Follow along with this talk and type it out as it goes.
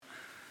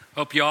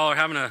Hope you all are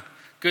having a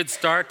good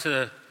start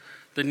to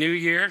the new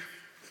year,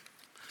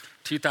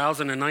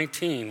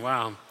 2019.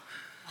 Wow.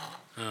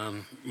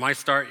 My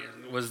start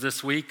was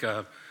this week.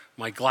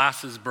 My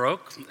glasses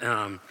broke.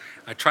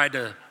 I tried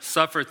to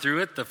suffer through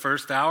it the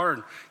first hour.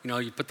 And,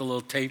 you put the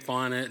little tape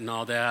on it and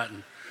all that.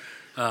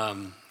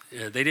 And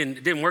it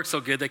didn't work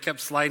so good. They kept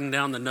sliding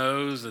down the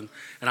nose, and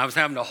I was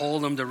having to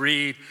hold them to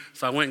read.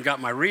 So I went and got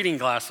my reading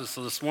glasses.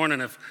 So this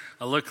morning, if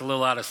I look a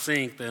little out of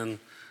sync, then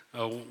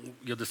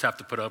you'll just have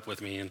to put up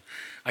with me. And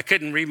I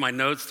couldn't read my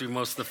notes through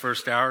most of the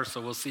first hour, so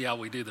we'll see how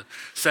we do the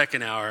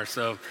second hour.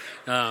 So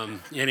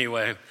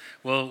anyway,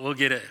 we'll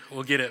get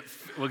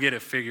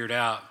it figured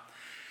out.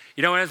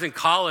 When I was in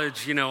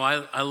college,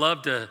 I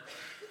love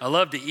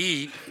to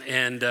eat,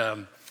 and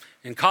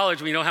in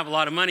college, when you don't have a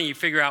lot of money, you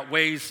figure out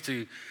ways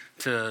to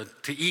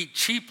eat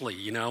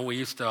cheaply. We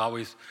used to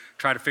always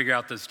try to figure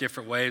out those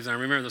different ways. And I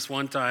remember this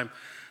one time,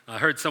 I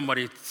heard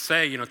somebody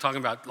say, talking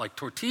about like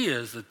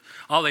tortillas, that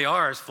all they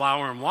are is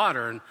flour and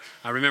water. And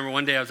I remember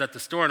one day I was at the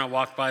store and I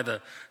walked by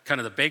the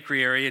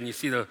bakery area, and you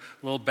see the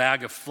little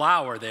bag of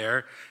flour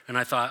there. And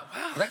I thought,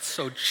 wow, that's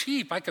so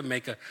cheap. I could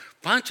make a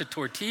bunch of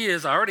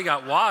tortillas. I already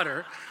got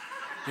water.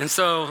 And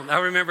so I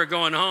remember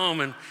going home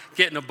and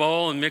getting a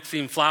bowl and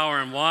mixing flour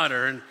and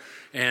water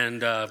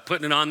and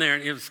putting it on there,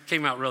 and it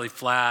came out really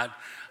flat.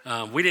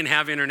 We didn't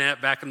have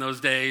internet back in those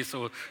days,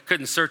 so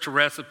couldn't search a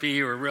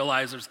recipe or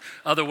realize there's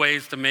other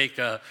ways to make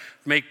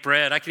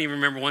bread. I can even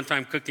remember one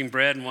time cooking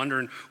bread and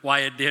wondering why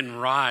it didn't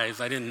rise.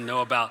 I didn't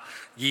know about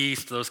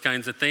yeast, those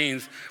kinds of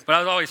things. But I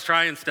was always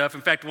trying stuff.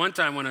 In fact, one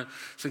time when I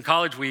was in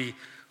college, we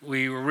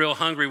were real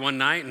hungry one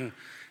night,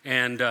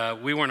 and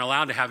we weren't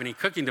allowed to have any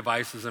cooking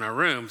devices in our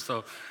room.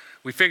 So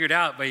we figured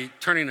out by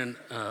turning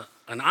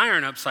an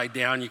iron upside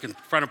down, you can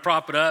try to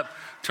prop it up,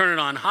 turn it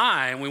on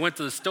high, and we went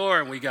to the store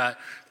and we got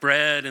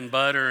bread and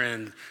butter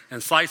and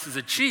slices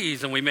of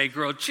cheese, and we made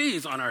grilled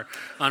cheese on our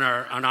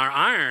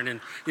iron. And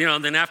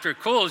then after it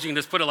cools, you can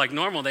just put it like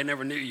normal. They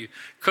never knew you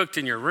cooked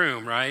in your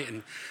room, right?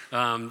 And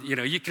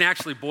you can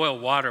actually boil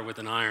water with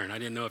an iron. I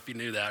didn't know if you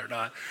knew that or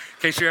not.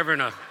 In case you're ever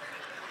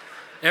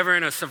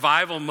in a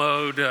survival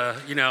mode,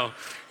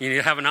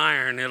 you have an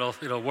iron,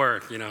 it'll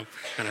work,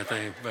 kind of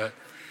thing. But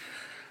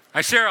I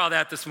share all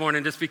that this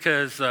morning just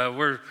because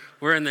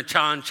we're in the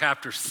John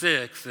chapter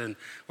 6, and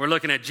we're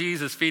looking at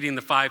Jesus feeding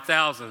the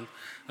 5,000.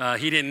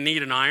 He didn't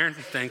need an iron,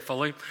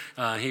 thankfully.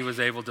 He was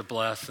able to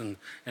bless and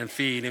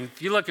feed. And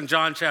if you look in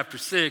John chapter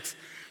 6,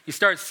 you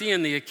start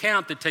seeing the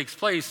account that takes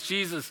place.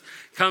 Jesus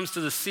comes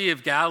to the Sea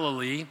of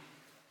Galilee,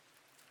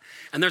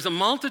 and there's a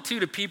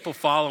multitude of people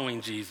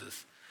following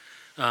Jesus.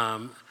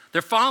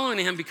 They're following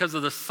him because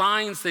of the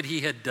signs that he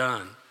had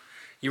done.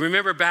 You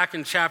remember back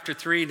in chapter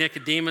 3,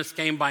 Nicodemus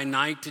came by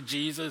night to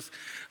Jesus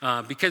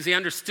because he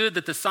understood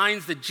that the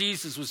signs that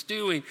Jesus was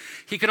doing,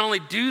 he could only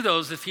do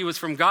those if he was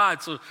from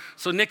God.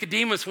 So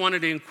Nicodemus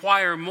wanted to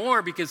inquire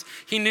more because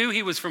he knew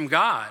he was from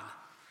God.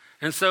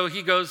 And so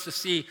he goes to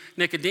see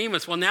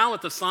Nicodemus. Well, now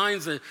with the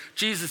signs that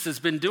Jesus has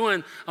been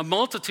doing, a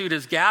multitude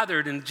has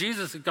gathered, and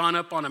Jesus had gone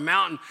up on a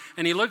mountain,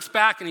 and he looks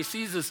back and he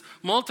sees this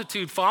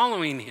multitude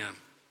following him.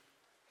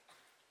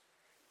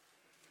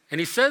 And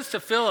he says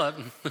to Philip,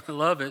 I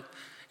love it,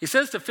 he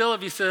says to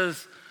Philip,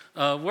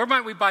 where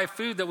might we buy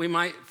food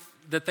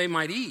that they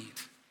might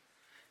eat?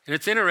 And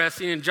it's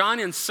interesting, and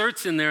John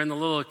inserts in there in the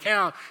little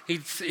account, he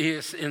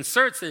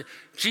inserts that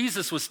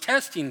Jesus was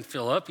testing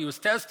Philip. He was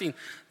testing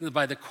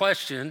by the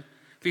question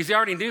because he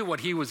already knew what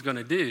he was going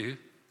to do.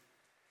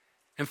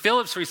 And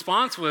Philip's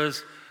response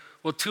was,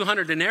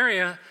 200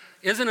 denarii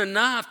isn't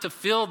enough to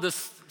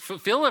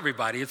fill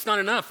everybody. It's not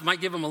enough. It might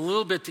give them a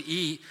little bit to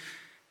eat.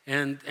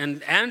 And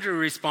Andrew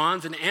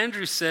responds, and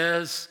Andrew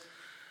says,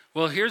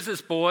 here's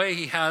this boy.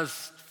 He has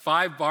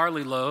 5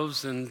 barley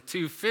loaves and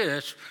 2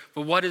 fish,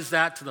 but what is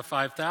that to the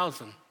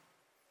 5,000?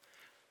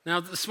 Now,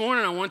 this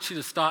morning, I want you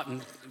to stop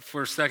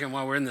for a second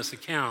while we're in this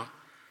account.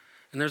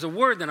 And there's a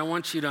word that I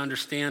want you to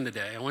understand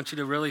today. I want you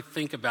to really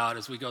think about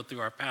as we go through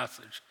our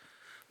passage.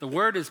 The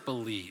word is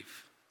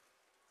believe.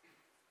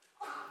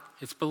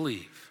 It's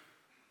believe.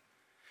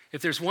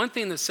 If there's one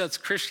thing that sets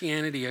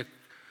Christianity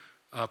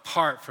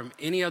apart from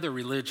any other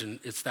religion,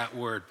 it's that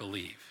word,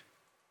 believe.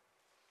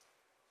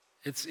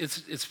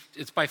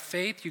 It's by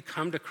faith you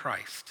come to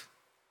Christ.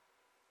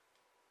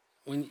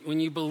 When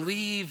you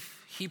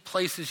believe, he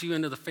places you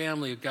into the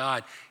family of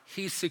God.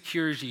 He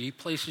secures you. He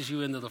places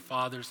you into the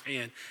Father's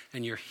hand,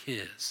 and you're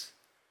his.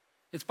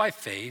 It's by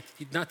faith.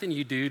 Nothing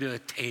you do to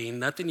attain,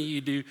 nothing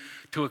you do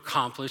to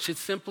accomplish.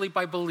 It's simply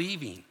by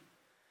believing.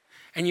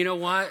 And you know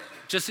what?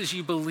 Just as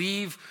you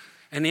believe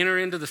and enter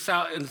into the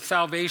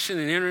salvation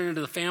and enter into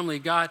the family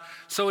of God,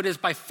 so it is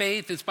by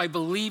faith. It's by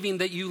believing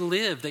that you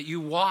live, that you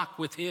walk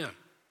with him.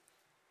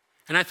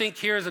 And I think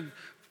here's a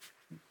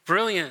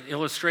brilliant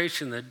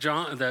illustration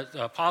that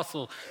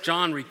Apostle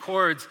John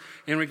records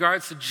in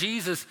regards to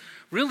Jesus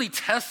really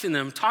testing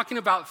them, talking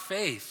about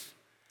faith.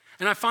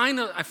 And I find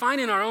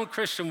in our own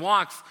Christian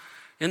walks,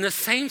 in this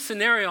same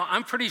scenario,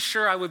 I'm pretty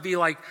sure I would be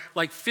like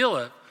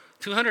Philip,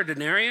 200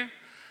 denarii.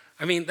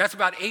 I mean, that's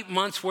about 8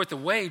 months worth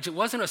of wage. It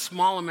wasn't a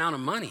small amount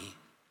of money.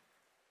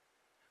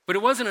 But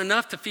it wasn't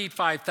enough to feed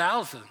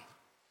 5,000.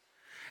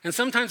 And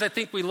sometimes I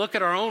think we look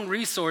at our own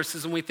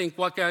resources and we think,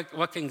 what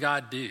can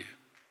God do?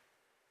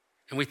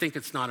 And we think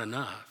it's not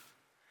enough.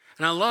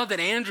 And I love that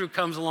Andrew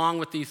comes along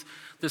with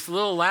this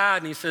little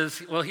lad and he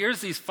says, well, here's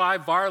these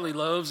 5 barley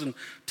loaves and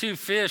 2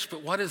 fish,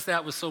 but what is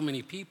that with so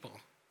many people?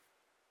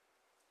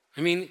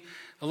 I mean,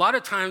 a lot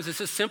of times it's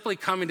just simply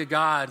coming to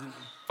God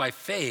by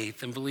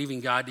faith and believing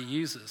God to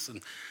use us.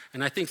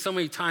 And I think so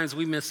many times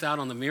we miss out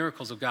on the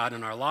miracles of God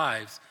in our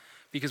lives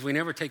because we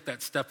never take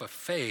that step of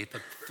faith,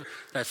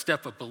 that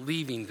step of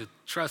believing to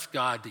trust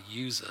God to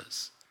use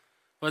us.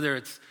 Whether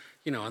it's,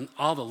 in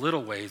all the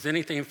little ways,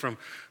 anything from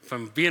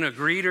being a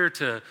greeter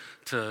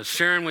to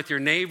sharing with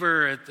your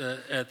neighbor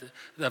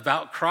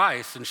about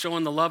Christ and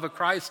showing the love of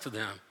Christ to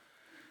them.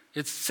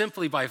 It's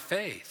simply by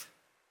faith.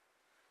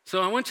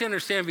 So I want you to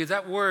understand, because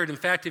that word, in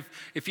fact,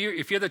 if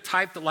you're the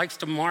type that likes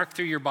to mark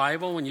through your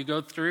Bible when you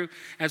go through,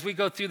 as we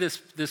go through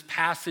this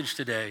passage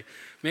today,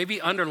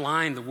 maybe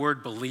underline the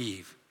word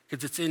believe,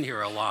 because it's in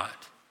here a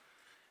lot.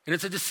 And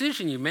it's a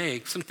decision you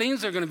make. Some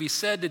things are going to be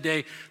said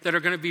today that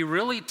are going to be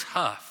really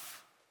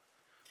tough,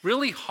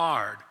 really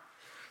hard.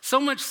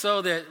 So much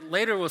so that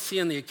later we'll see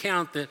in the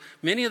account that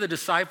many of the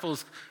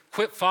disciples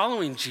quit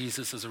following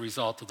Jesus as a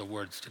result of the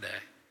words today.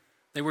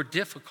 They were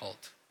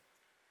difficult.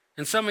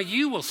 And some of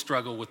you will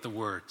struggle with the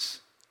words.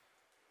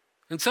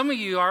 And some of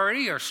you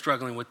already are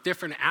struggling with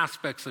different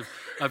aspects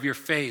of your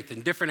faith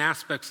and different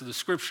aspects of the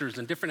scriptures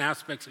and different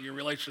aspects of your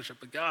relationship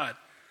with God.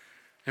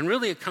 And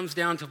really it comes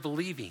down to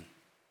believing.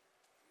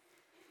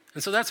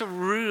 And so that's a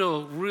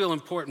real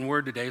important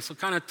word today. So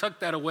kind of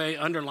tuck that away,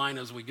 underline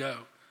as we go.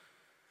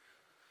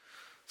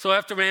 So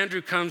after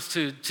Andrew comes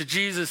to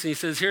Jesus and he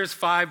says, here's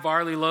 5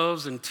 barley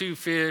loaves and 2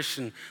 fish.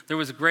 And there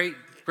was a great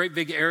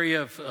big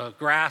area of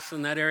grass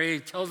in that area. He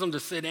tells them to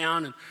sit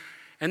down.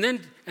 And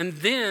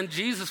then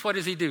Jesus, what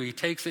does he do? He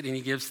takes it and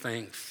he gives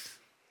thanks.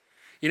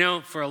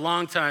 For a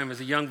long time as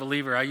a young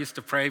believer, I used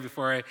to pray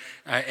before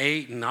I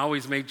ate and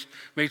always made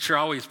sure I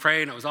always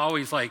pray. And it was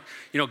always like,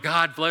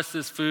 God bless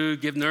this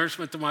food, give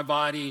nourishment to my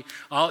body,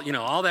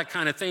 all that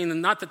kind of thing.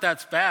 And not that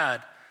that's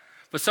bad,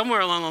 but somewhere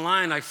along the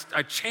line,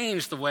 I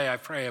changed the way I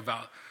pray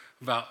about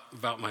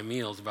my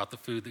meals, about the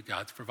food that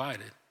God's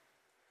provided.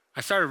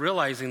 I started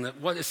realizing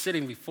that what is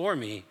sitting before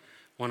me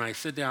when I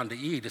sit down to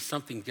eat is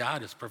something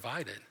God has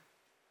provided.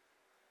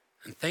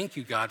 And thank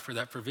you, God, for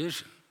that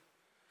provision.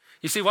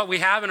 You see, what we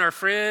have in our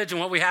fridge and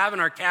what we have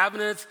in our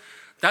cabinets,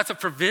 that's a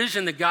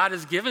provision that God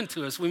has given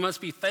to us. We must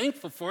be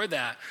thankful for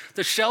that.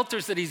 The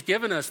shelters that he's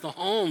given us, the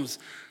homes,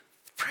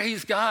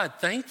 praise God,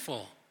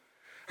 thankful.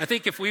 I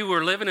think if we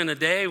were living in a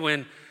day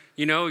when,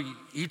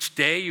 each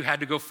day you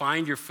had to go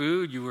find your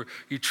food,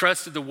 you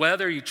trusted the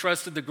weather, you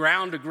trusted the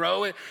ground to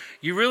grow it,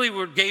 you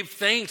really gave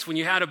thanks when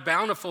you had a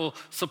bountiful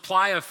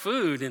supply of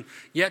food. And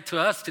yet to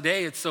us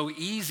today, it's so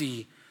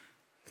easy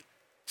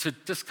to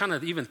just kind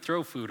of even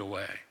throw food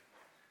away.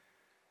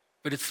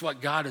 But it's what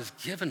God has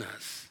given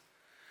us.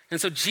 And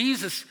so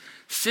Jesus,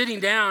 sitting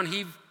down,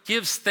 he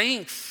gives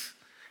thanks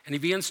and he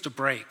begins to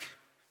break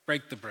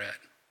the bread.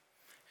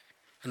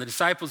 And the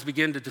disciples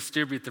begin to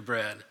distribute the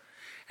bread.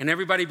 And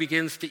everybody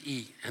begins to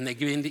eat, and they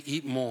begin to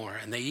eat more,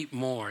 and they eat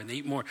more, and they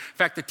eat more. In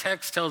fact, the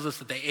text tells us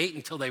that they ate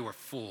until they were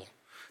full,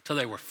 until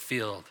they were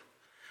filled.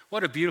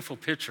 What a beautiful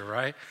picture,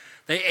 right?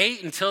 They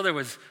ate until they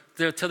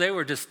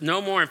were just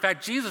no more. In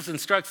fact, Jesus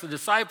instructs the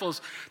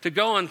disciples to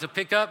go and to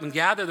pick up and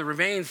gather the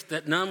remains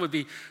that none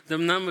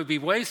would be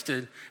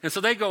wasted. And so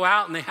they go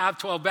out and they have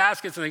 12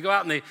 baskets, and they go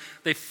out and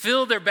they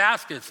fill their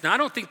baskets. Now, I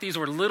don't think these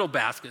were little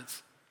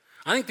baskets.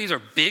 I think these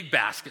are big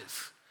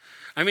baskets.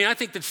 I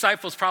think the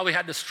disciples probably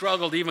had to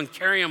struggle to even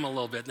carry them a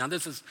little bit. Now,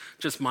 this is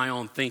just my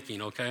own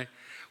thinking, okay?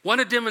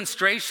 What a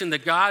demonstration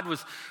that God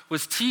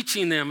was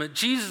teaching them, that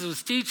Jesus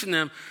was teaching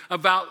them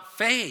about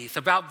faith,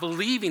 about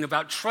believing,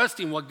 about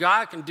trusting what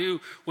God can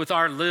do with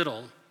our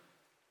little.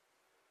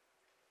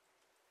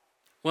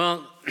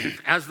 Well,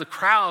 as the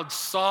crowd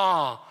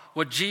saw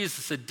what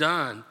Jesus had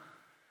done,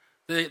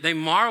 they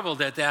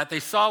marveled at that. They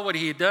saw what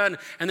he had done,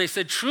 and they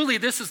said, truly,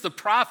 this is the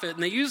prophet.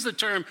 And they used the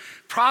term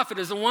prophet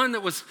as the one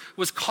that was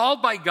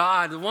called by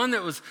God, the one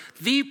that was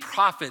the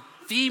prophet,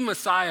 the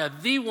Messiah,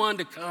 the one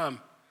to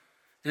come.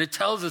 And it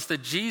tells us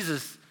that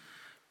Jesus,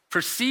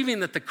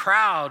 perceiving that the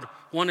crowd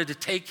wanted to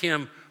take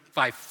him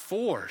by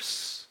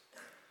force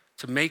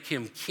to make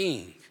him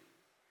king,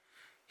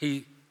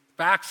 he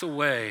backs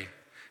away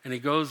and he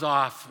goes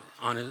off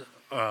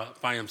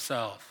by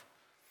himself.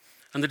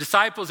 And the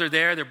disciples are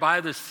there, they're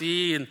by the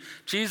sea, and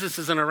Jesus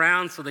isn't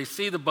around, so they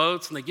see the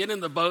boats, and they get in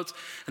the boats,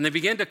 and they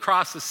begin to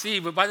cross the sea.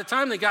 But by the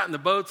time they got in the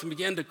boats and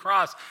began to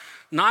cross,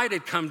 night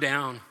had come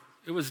down.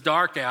 It was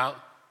dark out.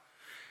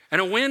 And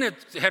a wind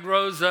had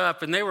rose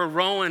up, and they were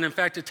rowing. In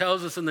fact, it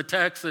tells us in the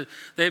text that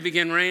they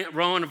began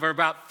rowing for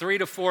about 3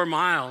 to 4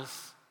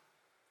 miles.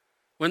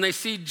 When they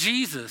see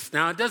Jesus,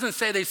 now it doesn't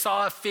say they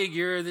saw a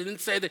figure, they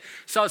didn't say they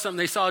saw something,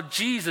 they saw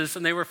Jesus,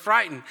 and they were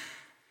frightened.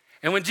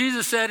 And when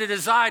Jesus said, "It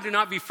is I, do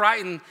not be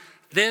frightened,"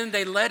 Then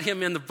they let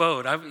him in the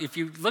boat. If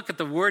you look at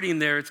the wording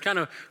there, it's kind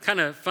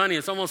of funny.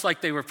 It's almost like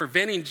they were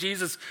preventing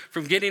Jesus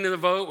from getting in the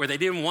boat, where they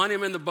didn't want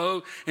him in the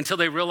boat until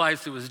they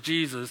realized it was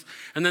Jesus.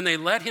 And then they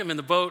let him in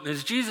the boat. And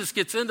as Jesus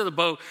gets into the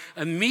boat,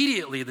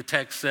 immediately, the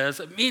text says,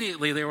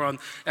 immediately they were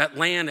at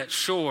land, at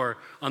shore,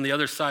 on the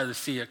other side of the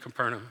sea at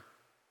Capernaum.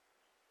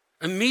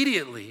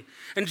 Immediately.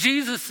 And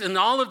Jesus, in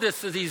all of this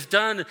that he's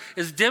done,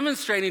 is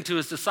demonstrating to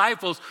his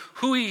disciples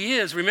who he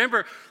is.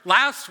 Remember,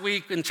 last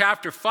week in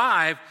chapter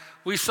 5,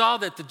 we saw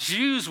that the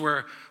Jews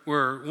were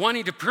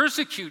wanting to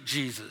persecute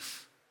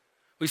Jesus.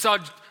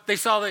 They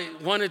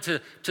wanted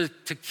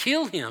to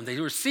kill him. They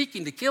were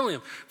seeking to kill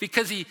him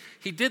because he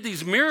did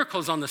these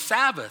miracles on the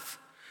Sabbath.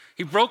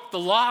 He broke the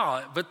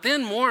law. But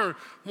then I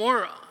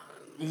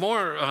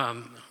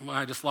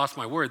just lost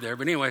my word there.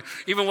 But anyway,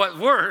 even what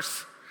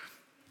worse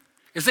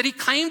is that he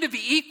claimed to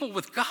be equal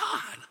with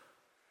God.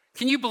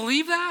 Can you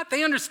believe that?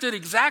 They understood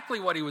exactly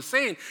what he was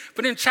saying.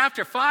 But in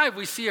chapter 5,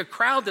 we see a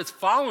crowd that's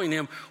following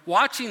him,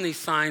 watching these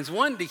signs,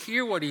 wanting to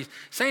hear what he's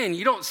saying.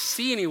 You don't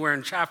see anywhere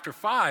in chapter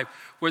 5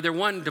 where they're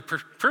wanting to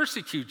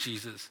persecute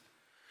Jesus.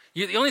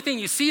 The only thing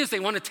you see is they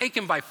want to take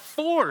him by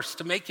force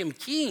to make him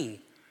king.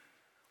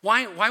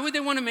 Why would they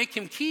want to make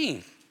him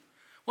king?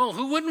 Well,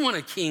 who wouldn't want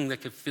a king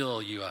that could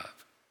fill you up?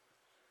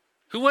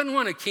 Who wouldn't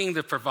want a king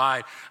to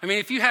provide? I mean,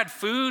 if you had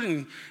food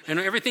and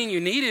everything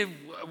you needed,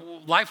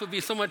 life would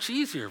be so much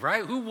easier,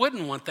 right? Who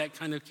wouldn't want that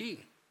kind of king?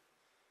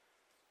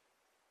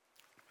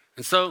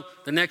 And so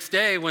the next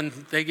day when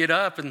they get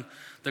up and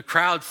the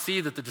crowd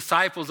see that the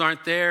disciples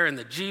aren't there and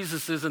that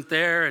Jesus isn't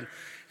there,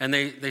 and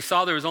they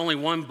saw there was only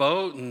one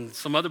boat and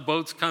some other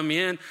boats come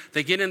in,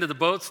 they get into the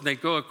boats and they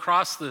go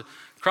across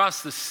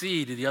the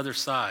sea to the other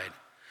side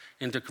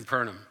into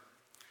Capernaum.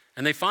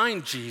 And they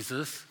find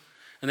Jesus.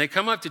 And they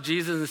come up to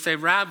Jesus and say,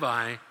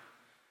 Rabbi,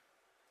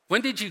 when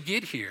did you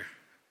get here?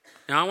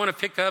 Now, I want to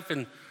pick up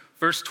in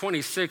verse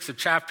 26 of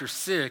chapter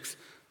 6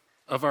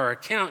 of our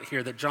account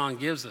here that John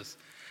gives us.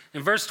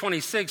 In verse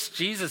 26,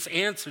 Jesus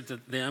answered to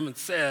them and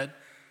said,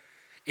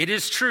 it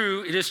is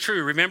true, it is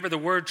true. Remember the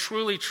word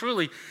truly,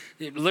 truly,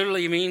 it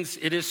literally means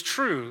it is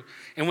true.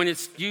 And when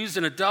it's used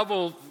in a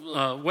double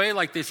way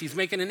like this, he's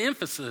making an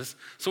emphasis.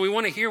 So we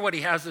want to hear what he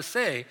has to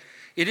say.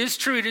 It is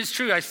true,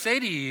 I say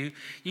to you,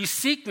 you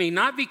seek me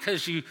not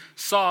because you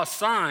saw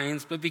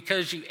signs, but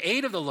because you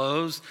ate of the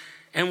loaves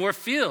and were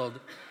filled.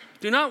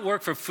 Do not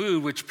work for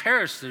food which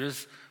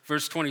perishes,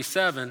 verse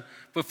 27,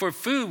 but for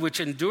food which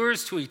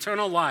endures to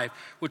eternal life,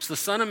 which the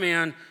Son of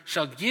Man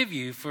shall give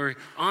you, for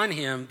on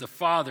him the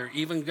Father,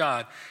 even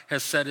God,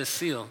 has set his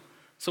seal.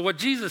 So what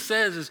Jesus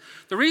says is,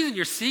 the reason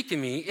you're seeking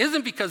me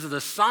isn't because of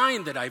the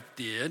sign that I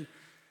did,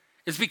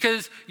 it's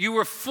because you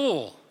were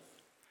full.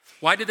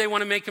 Why did they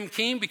want to make him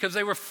king? Because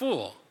they were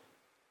full.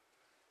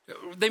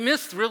 They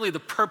missed really the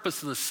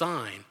purpose of the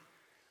sign.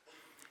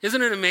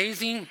 Isn't it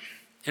amazing?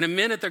 In a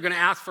minute, they're going to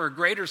ask for a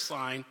greater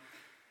sign.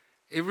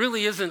 It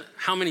really isn't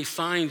how many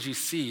signs you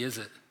see, is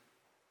it,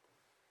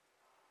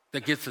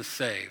 that gets us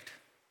saved?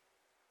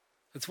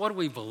 It's what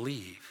we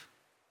believe.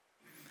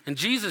 And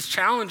Jesus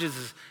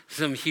challenges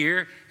them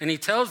here, and he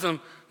tells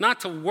them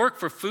not to work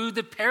for food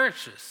that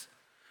perishes.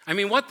 I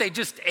mean, what they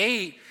just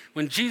ate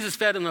when Jesus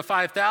fed them the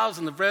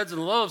 5,000, the breads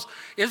and the loaves,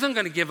 isn't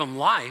going to give them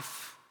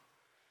life.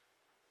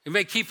 It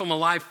may keep them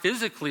alive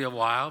physically a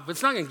while, but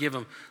it's not going to give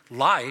them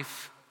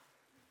life.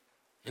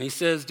 And he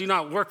says, do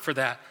not work for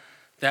that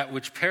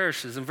which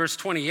perishes. In verse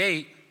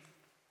 28,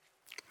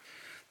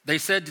 they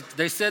said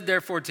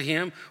therefore to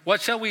him, what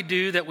shall we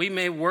do that we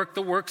may work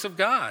the works of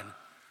God?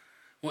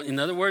 Well, in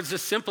other words,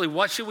 just simply,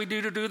 what should we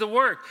do to do the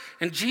work?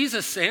 And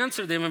Jesus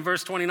answered them in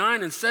verse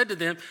 29 and said to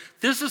them,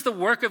 this is the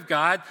work of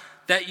God,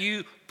 that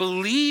you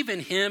believe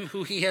in him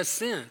who he has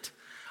sent.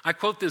 I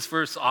quote this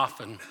verse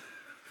often.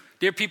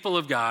 Dear people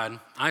of God,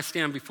 I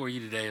stand before you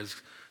today as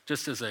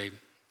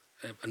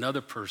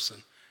another person.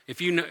 If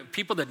you know,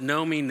 people that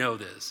know me know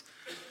this.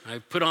 I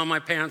put on my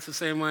pants the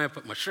same way, I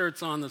put my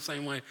shirts on the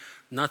same way.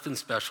 Nothing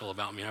special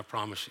about me, I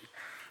promise you.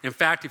 In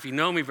fact, if you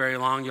know me very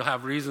long, you'll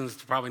have reasons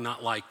to probably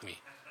not like me,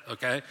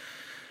 okay?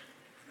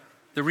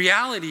 The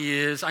reality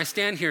is, I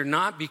stand here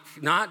not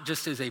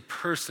just as a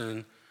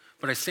person,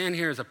 but I stand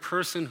here as a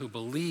person who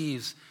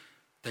believes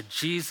that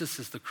Jesus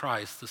is the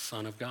Christ, the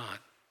Son of God.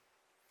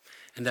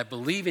 And that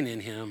believing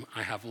in him,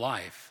 I have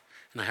life,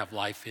 and I have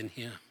life in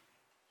him.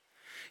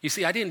 You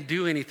see, I didn't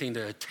do anything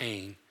to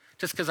attain.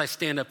 Just because I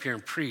stand up here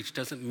and preach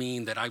doesn't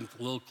mean that I'm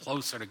a little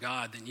closer to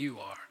God than you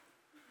are.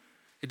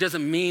 It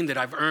doesn't mean that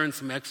I've earned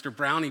some extra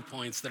brownie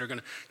points that are going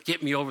to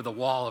get me over the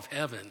wall of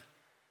heaven.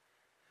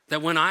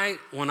 That when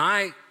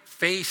I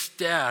face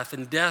death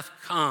and death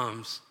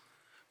comes,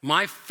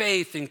 my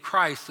faith in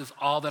Christ is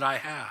all that I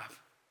have.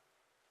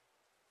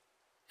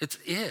 It's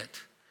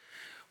it.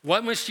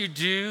 What must you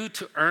do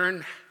to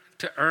earn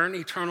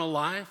eternal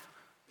life?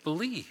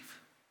 Believe.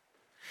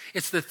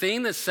 It's the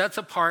thing that sets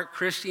apart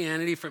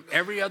Christianity from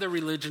every other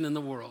religion in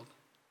the world.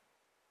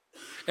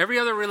 Every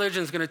other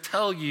religion is going to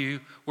tell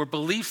you, or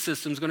belief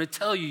system is going to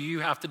tell you,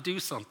 you have to do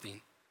something.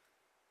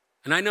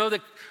 And I know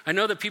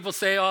that people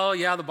say, oh,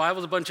 yeah, the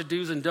Bible's a bunch of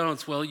do's and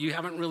don'ts. Well, you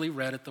haven't really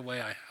read it the way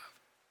I have.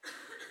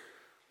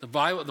 The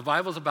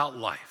Bible's about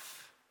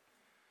life.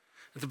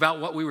 It's about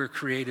what we were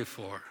created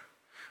for.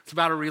 It's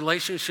about a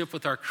relationship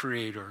with our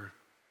Creator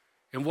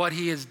and what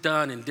He has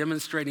done in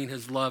demonstrating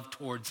His love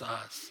towards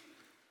us.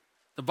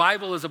 The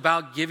Bible is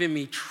about giving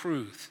me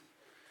truth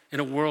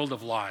in a world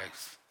of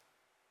lies.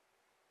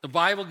 The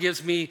Bible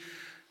gives me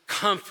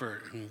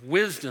comfort and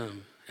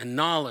wisdom and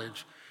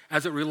knowledge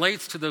as it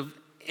relates to the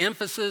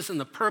emphasis and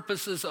the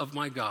purposes of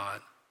my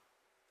God.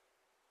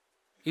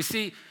 You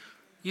see,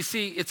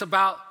 it's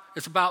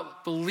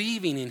about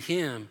believing in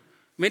Him.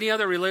 Many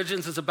other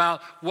religions is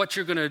about what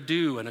you're going to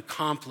do and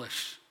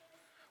accomplish.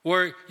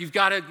 Or you've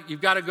got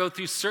to go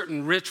through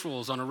certain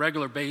rituals on a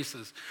regular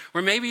basis.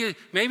 Or maybe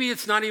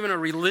it's not even a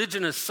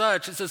religion as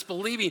such. It's just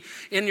believing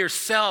in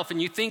yourself,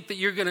 and you think that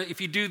if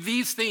you do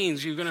these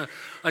things, you're gonna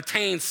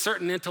attain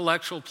certain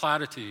intellectual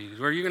platitudes,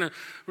 or you're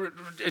gonna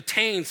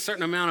attain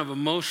certain amount of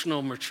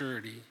emotional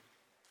maturity.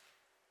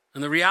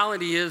 And the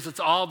reality is, it's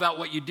all about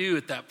what you do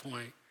at that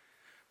point.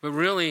 But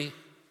really,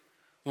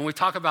 when we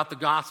talk about the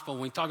gospel,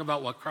 when we talk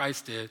about what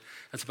Christ did,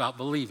 it's about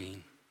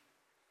believing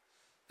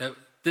that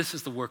this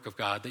is the work of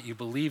God, that you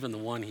believe in the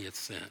one He has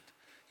sent.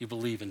 You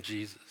believe in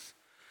Jesus.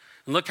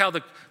 And look how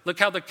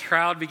the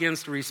crowd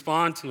begins to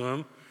respond to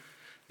Him.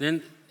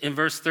 Then in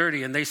verse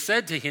 30, and they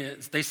said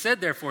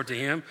therefore to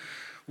Him,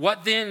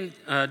 what then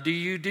do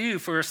you do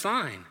for a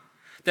sign?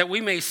 That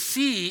we may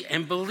see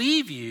and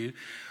believe you.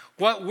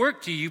 What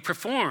work do you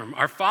perform?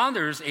 Our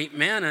fathers ate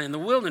manna in the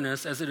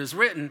wilderness, as it is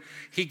written,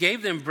 He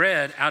gave them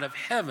bread out of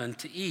heaven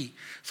to eat.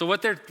 So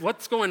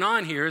what's going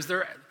on here is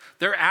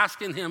they're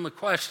asking Him a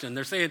question.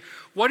 They're saying,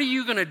 what are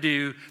you going to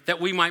do that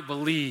we might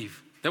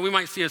believe, that we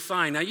might see a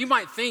sign? Now, you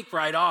might think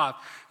right off,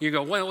 you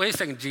go, well, wait a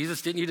second,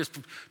 Jesus, didn't you just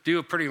do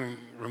a pretty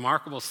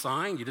remarkable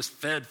sign? You just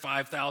fed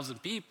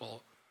 5,000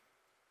 people.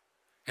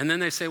 And then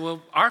they say,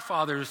 well, our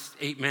fathers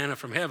ate manna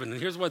from heaven. And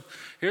here's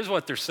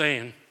what they're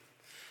saying.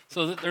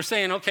 So they're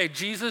saying, okay,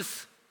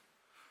 Jesus,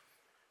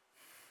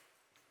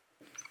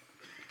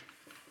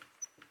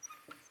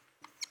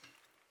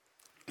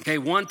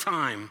 one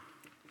time,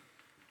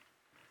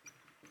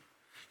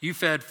 you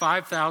fed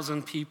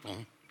 5,000 people,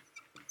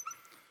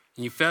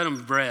 and you fed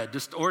them bread,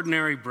 just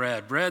ordinary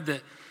bread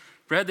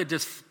that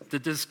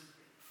just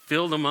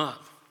filled them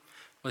up.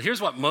 Well,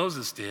 here's what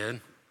Moses did,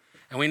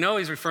 and we know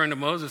he's referring to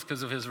Moses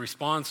because of his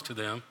response to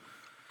them.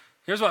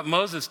 Here's what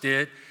Moses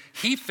did.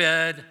 He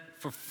fed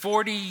for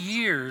 40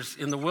 years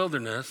in the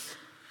wilderness,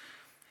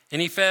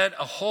 and he fed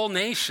a whole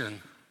nation.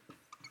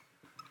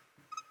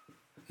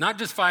 Not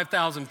just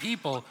 5,000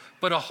 people,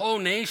 but a whole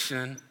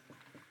nation.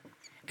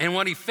 And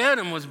what he fed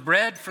them was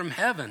bread from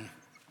heaven.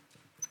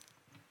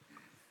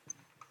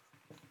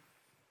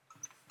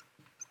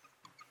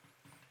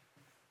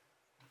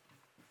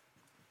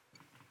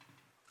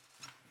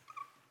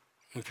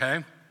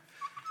 Okay?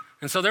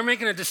 And so they're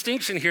making a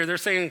distinction here. They're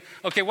saying,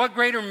 okay, what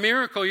greater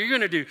miracle are you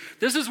going to do?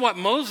 This is what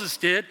Moses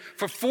did.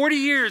 For 40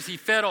 years, he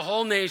fed a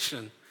whole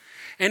nation.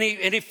 And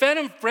he fed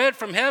them bread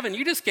from heaven.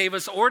 You just gave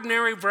us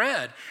ordinary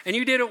bread. And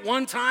you did it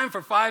one time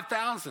for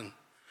 5,000.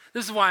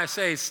 This is why I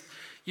say,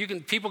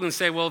 people can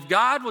say, well, if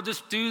God will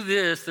just do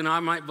this, then I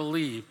might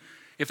believe.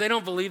 If they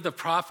don't believe the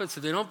prophets,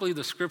 if they don't believe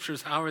the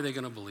scriptures, how are they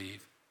going to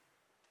believe?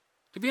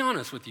 To be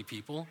honest with you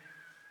people,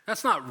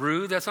 that's not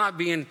rude. That's not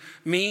being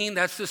mean.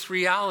 That's just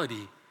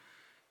reality.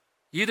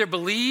 You either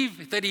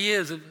believe that He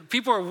is.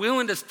 People are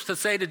willing to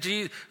say to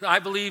Jesus, I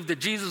believe that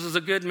Jesus is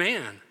a good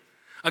man.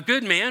 A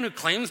good man who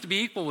claims to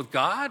be equal with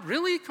God?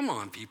 Really? Come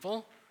on,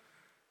 people.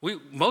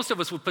 Most of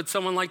us would put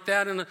someone like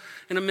that in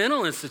a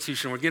mental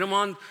institution or get them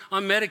on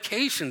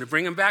medication to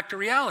bring them back to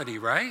reality,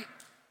 right?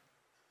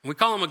 And we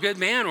call him a good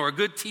man or a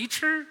good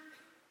teacher,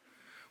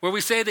 where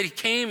we say that he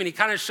came and he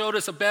kind of showed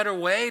us a better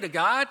way to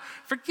God.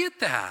 Forget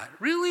that.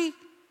 Really?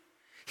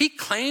 He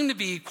claimed to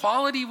be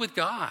equality with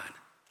God.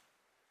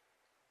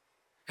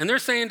 And they're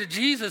saying to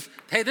Jesus,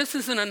 hey, this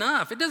isn't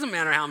enough. It doesn't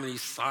matter how many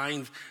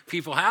signs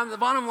people have. The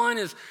bottom line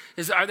is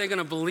are they going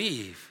to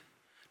believe?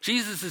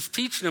 Jesus is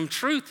teaching them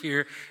truth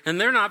here, and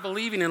they're not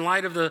believing in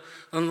light of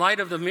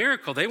the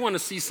miracle. They want to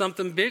see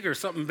something bigger,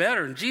 something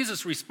better. And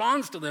Jesus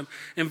responds to them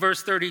in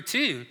verse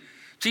 32.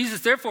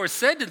 Jesus therefore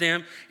said to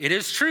them, it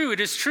is true,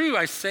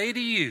 I say to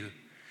you.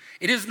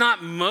 It is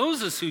not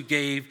Moses who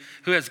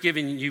has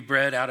given you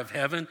bread out of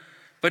heaven,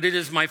 but it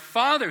is my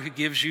Father who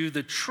gives you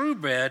the true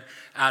bread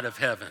out of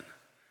heaven.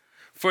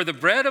 For the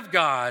bread of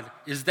God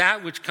is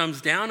that which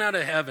comes down out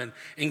of heaven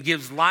and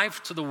gives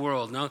life to the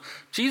world. Now,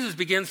 Jesus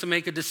begins to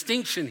make a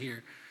distinction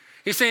here.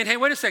 He's saying, hey,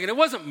 wait a second. It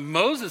wasn't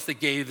Moses that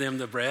gave them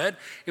the bread.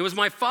 It was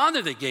my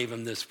Father that gave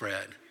them this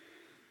bread.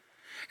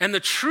 And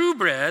the true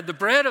bread, the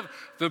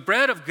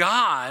bread of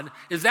God,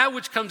 is that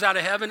which comes out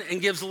of heaven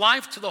and gives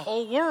life to the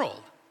whole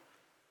world.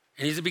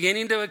 And he's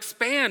beginning to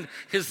expand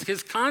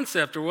his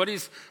concept or what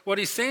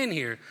he's saying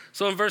here.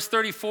 So in verse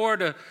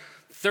 34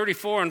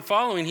 and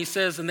following, he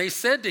says, and they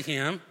said to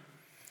him,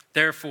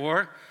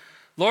 therefore,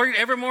 Lord,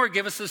 evermore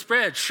give us this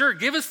bread. Sure,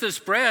 give us this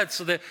bread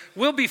so that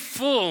we'll be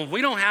full.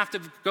 We don't have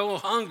to go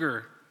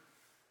hunger.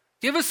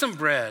 Give us some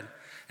bread.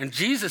 And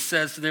Jesus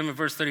says to them in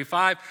verse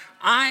 35,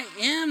 I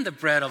am the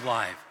bread of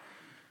life.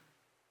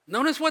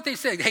 Notice what they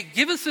say. Hey,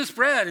 give us this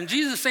bread. And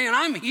Jesus is saying,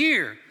 I'm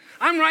here.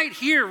 I'm right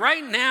here,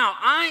 right now.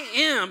 I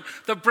am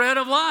the bread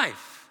of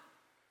life.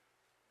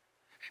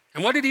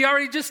 And what did he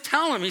already just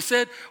tell him? He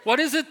said, what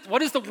is it?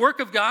 What is the work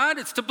of God?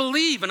 It's to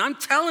believe. And I'm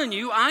telling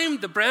you, I am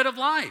the bread of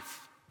life.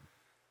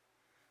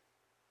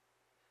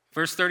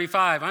 Verse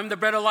 35, I'm the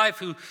bread of life.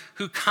 He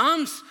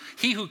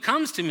who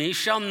comes to me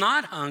shall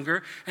not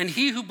hunger, and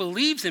he who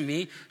believes in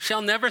me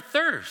shall never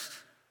thirst.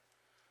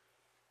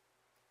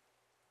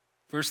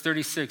 Verse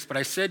 36, but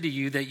I said to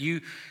you that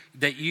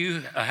you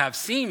have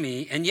seen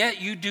me, and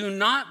yet you do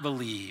not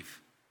believe.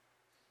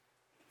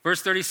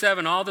 Verse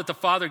 37, all that the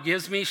Father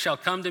gives me shall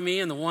come to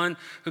me, and the one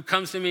who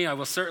comes to me I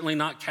will certainly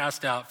not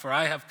cast out. For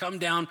I have come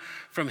down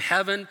from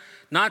heaven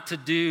not to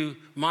do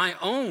my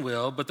own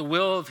will, but the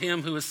will of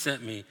him who has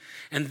sent me.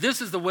 And this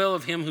is the will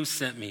of him who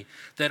sent me,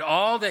 that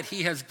all that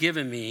he has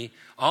given me,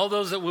 all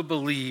those that will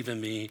believe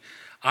in me,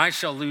 I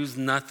shall lose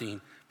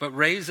nothing, but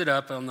raise it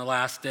up on the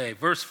last day.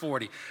 Verse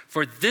 40,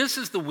 for this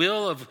is the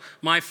will of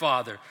my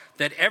Father,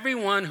 that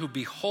everyone who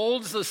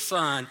beholds the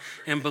Son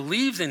and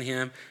believes in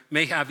him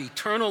may have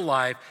eternal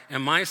life,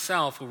 and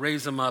myself will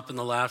raise him up in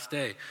the last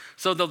day.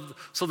 So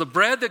the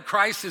bread that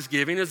Christ is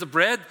giving is a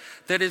bread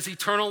that is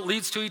eternal,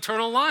 leads to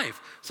eternal life.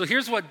 So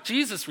here's what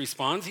Jesus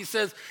responds. He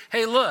says,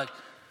 hey, look,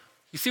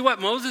 you see what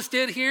Moses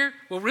did here?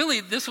 Well, really,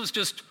 this was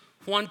just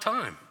one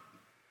time.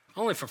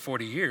 Only for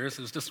 40 years,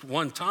 it was just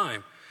one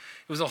time.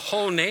 It was a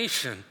whole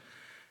nation,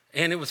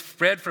 and it was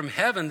bread from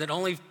heaven that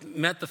only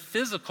met the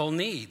physical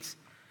needs.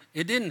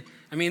 It didn't,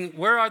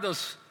 where are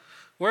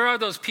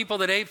those people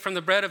that ate from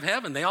the bread of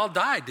heaven? They all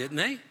died, didn't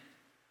they?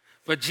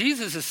 But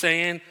Jesus is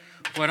saying,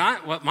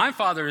 what my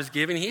Father is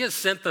giving, he has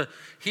sent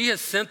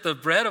the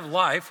bread of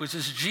life, which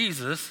is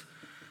Jesus.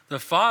 The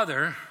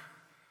Father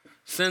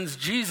sends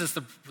Jesus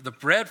the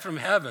bread from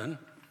heaven,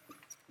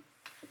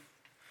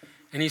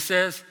 and he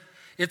says,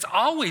 it's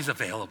always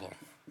available.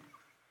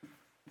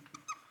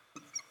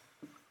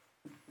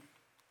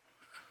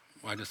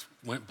 I just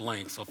went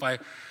blank. So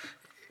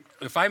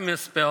if I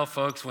misspell,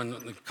 folks, when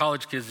the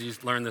college kids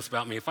used to learn this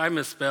about me, if I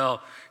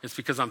misspell, it's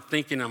because I'm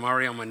thinking I'm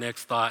already on my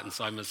next thought, and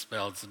so I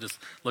misspelled. So just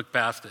look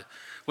past it.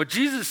 What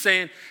Jesus is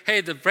saying, hey,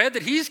 the bread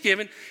that he's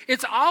given,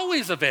 it's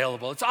always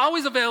available. It's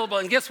always available.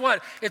 And guess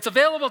what? It's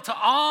available to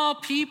all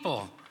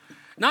people.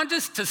 Not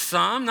just to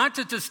some, not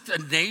to just a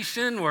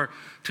nation or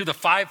to the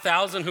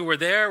 5,000 who were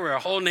there or a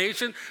whole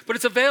nation, but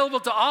it's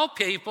available to all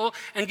people.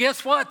 And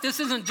guess what?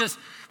 This isn't just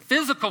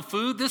physical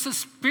food, this is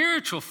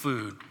spiritual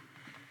food.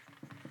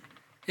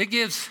 It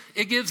gives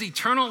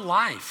eternal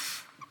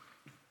life.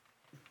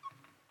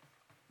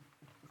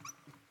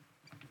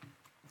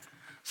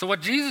 So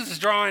what Jesus is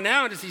drawing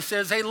out is he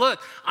says, hey,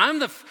 look, I'm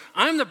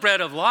the bread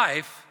of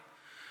life,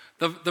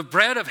 the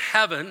bread of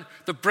heaven,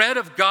 the bread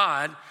of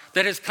God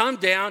that has come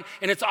down,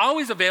 and it's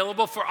always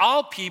available for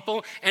all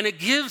people, and it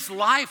gives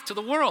life to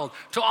the world,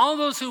 to all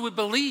those who would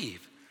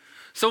believe.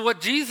 So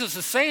what Jesus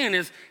is saying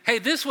is, hey,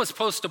 this was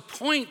supposed to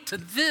point to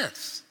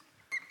this.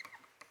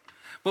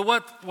 But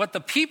what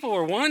the people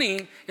were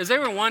wanting is they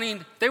were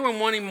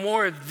wanting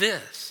more of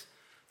this.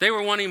 They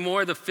were wanting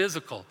more of the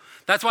physical.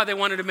 That's why they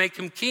wanted to make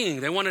him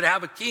king. They wanted to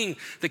have a king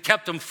that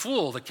kept them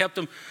full, that kept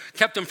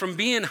them from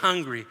being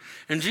hungry.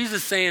 And Jesus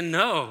is saying,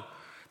 no.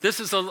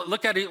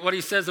 Look at what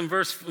he says in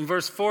verse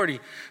 40.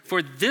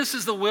 For this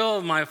is the will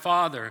of my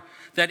Father,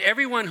 that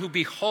everyone who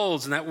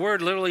beholds, and that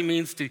word literally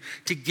means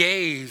to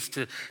gaze,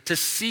 to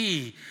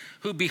see,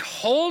 who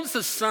beholds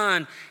the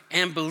Son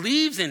and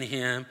believes in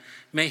him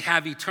may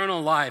have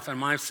eternal life,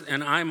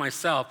 and I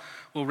myself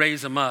will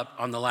raise him up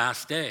on the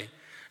last day.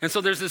 And so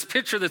there's this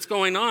picture that's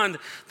going on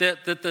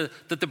that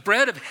the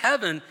bread of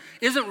heaven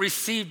isn't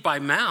received by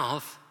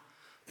mouth.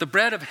 The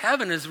bread of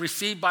heaven is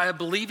received by a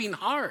believing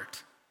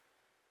heart.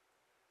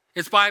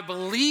 It's by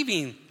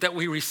believing that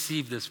we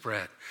receive this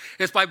bread.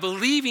 It's by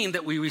believing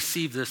that we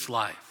receive this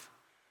life.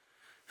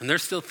 And they're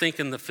still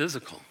thinking the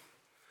physical.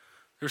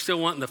 They're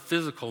still wanting the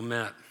physical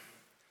met.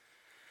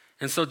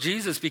 And so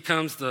Jesus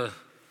becomes the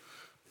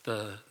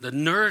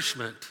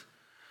nourishment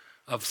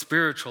of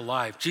spiritual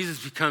life.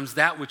 Jesus becomes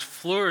that which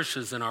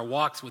flourishes in our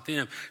walks with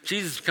him.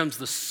 Jesus becomes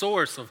the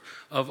source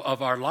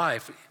of our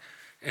life.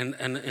 And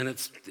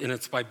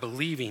it's by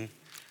believing.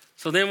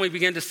 So then we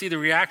begin to see the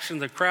reaction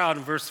of the crowd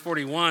in verse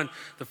 41.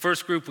 The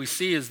first group we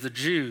see is the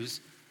Jews,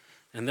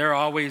 and they're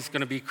always going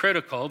to be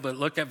critical, but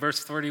look at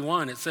verse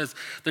 31. It says,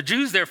 the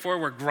Jews therefore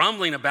were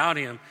grumbling about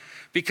him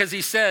because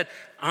he said,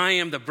 I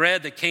am the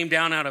bread that came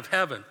down out of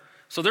heaven.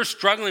 So they're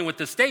struggling with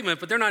this statement,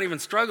 but they're not even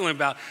struggling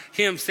about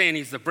him saying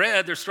he's the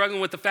bread. They're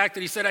struggling with the fact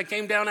that he said, I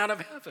came down out of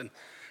heaven.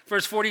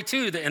 Verse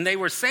 42, and they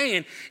were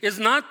saying, is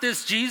not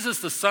this Jesus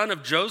the son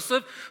of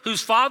Joseph,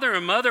 whose father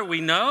and mother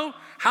we know?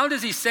 How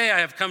does he say, I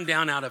have come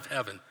down out of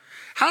heaven?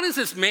 How does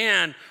this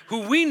man,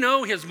 who we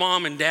know his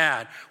mom and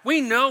dad, we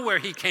know where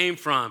he came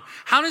from,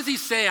 how does he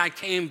say, I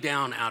came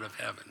down out of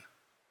heaven?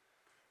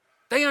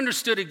 They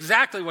understood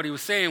exactly what he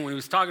was saying when he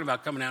was talking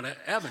about coming out of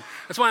heaven.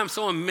 That's why I'm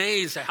so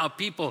amazed at how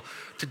people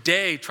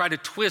today try to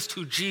twist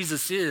who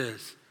Jesus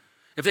is.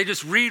 If they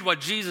just read what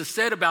Jesus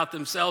said about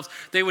themselves,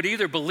 they would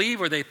either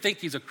believe or they think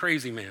he's a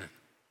crazy man.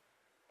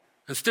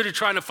 Instead of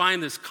trying to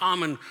find this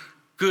common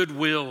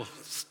goodwill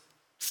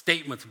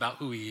statements about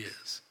who he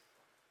is.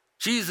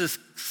 Jesus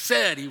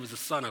said he was the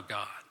Son of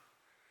God,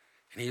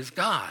 and he is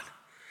God.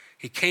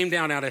 He came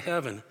down out of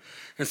heaven.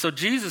 And so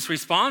Jesus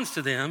responds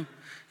to them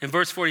in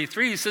verse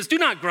 43. He says, "Do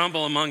not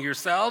grumble among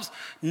yourselves.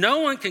 No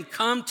one can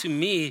come to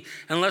me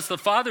unless the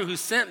Father who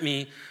sent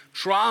me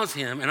draws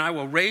him, and I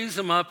will raise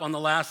him up on the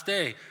last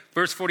day."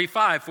 Verse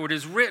 45, "For it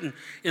is written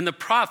in the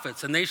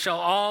prophets, and they shall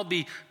all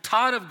be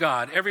taught of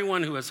God.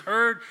 Everyone who has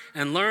heard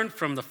and learned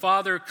from the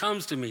Father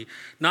comes to me.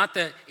 Not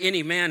that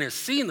any man has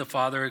seen the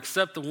Father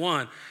except the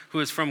one who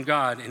is from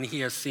God, and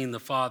he has seen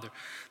the Father."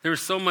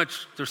 There's so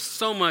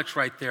much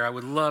right there. I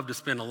would love to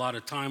spend a lot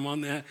of time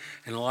on that,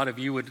 and a lot of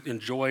you would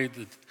enjoy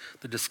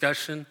the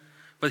discussion.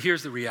 But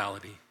here's the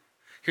reality.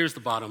 Here's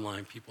the bottom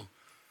line, people.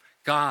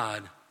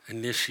 God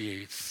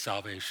initiates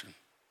salvation.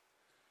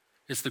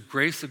 It's the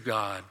grace of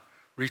God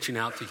reaching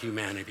out to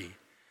humanity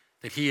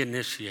that he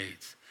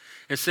initiates.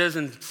 It says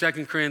in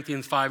 2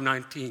 Corinthians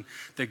 5:19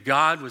 that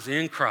God was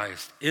in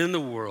Christ, in the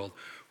world,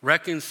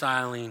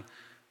 reconciling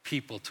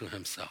people to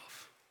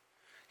himself.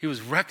 He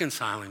was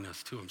reconciling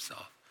us to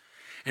himself.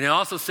 And it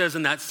also says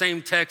in that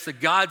same text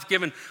that God's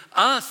given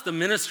us the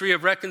ministry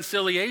of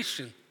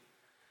reconciliation,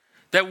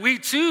 that we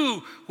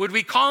too would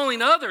be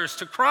calling others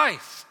to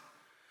Christ.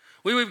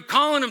 We would be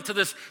calling them to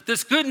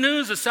this good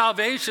news of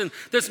salvation,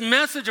 this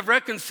message of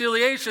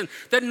reconciliation,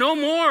 that no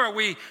more are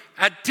we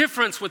at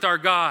difference with our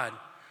God,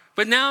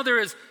 but now there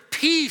is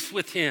peace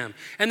with him,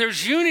 and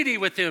there's unity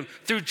with him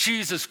through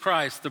Jesus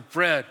Christ, the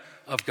bread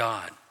of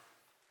God.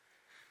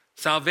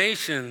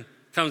 Salvation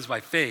comes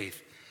by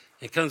faith.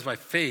 It comes by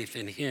faith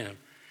in him.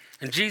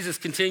 And Jesus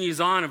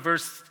continues on in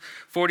verse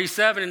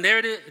 47, and there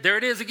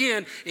it is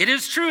again. "It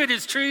is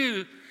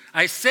true.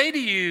 I say to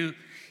you,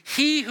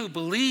 he who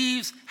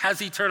believes has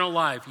eternal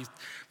life."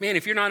 Man,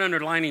 if you're not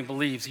underlining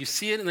believes, you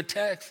see it in the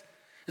text.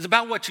 It's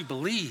about what you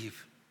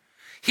believe.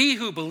 "He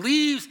who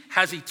believes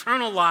has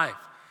eternal life."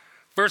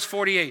 Verse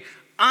 48,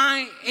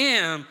 "I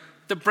am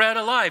the bread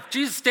of life."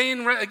 Jesus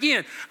saying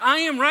again,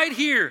 I am right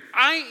here.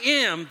 I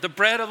am the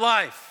bread of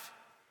life.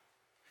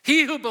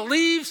 He who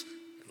believes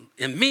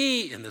in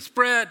me, in this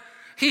bread,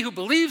 he who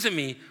believes in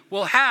me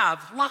will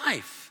have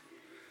life.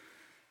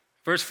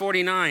 Verse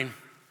 49,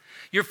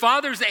 "Your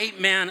fathers ate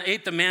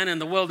the manna in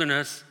the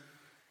wilderness,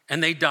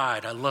 and they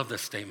died." I love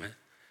this statement.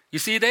 You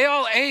see, they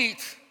all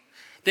ate.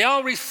 They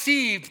all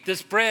received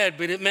this bread,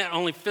 but it meant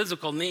only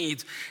physical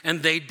needs,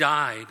 and they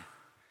died.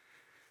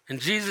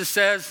 And Jesus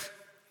says,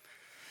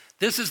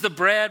 "This is the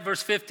bread,"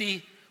 verse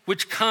 50,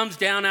 "which comes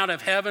down out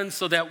of heaven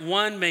so that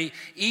one may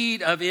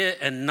eat of it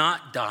and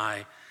not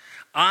die.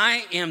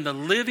 I am the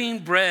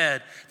living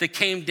bread that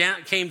came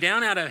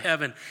down out of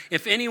heaven.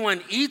 If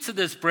anyone eats of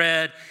this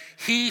bread,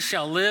 he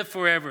shall live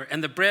forever.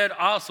 And the bread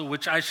also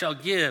which I shall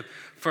give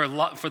for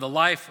the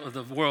life of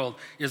the world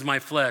is my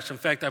flesh." In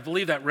fact, I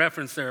believe that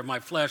reference there, my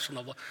flesh, in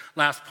the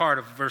last part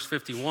of verse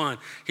 51,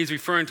 he's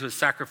referring to his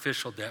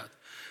sacrificial death.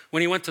 When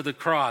he went to the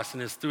cross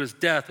and through his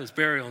death, his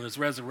burial, and his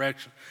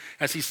resurrection,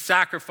 as he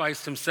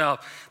sacrificed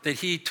himself, that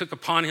he took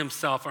upon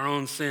himself our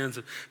own sins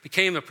and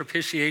became a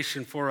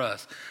propitiation for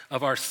us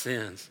of our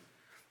sins,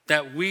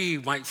 that we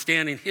might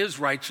stand in his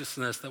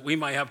righteousness, that we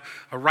might have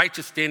a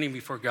righteous standing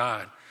before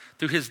God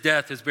through his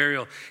death, his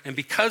burial. And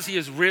because he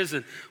is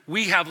risen,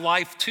 we have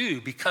life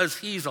too, because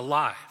he's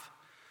alive.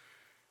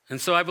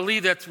 And so I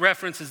believe that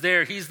reference is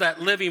there. He's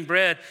that living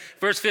bread.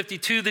 Verse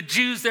 52, "The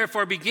Jews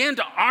therefore began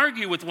to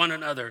argue with one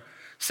another,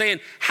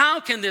 saying, 'How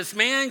can this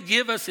man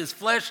give us his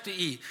flesh to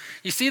eat?'"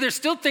 You see, they're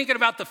still thinking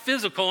about the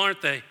physical, aren't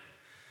they?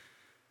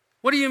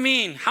 What do you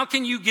mean? How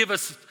can you give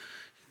us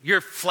your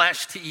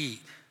flesh to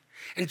eat?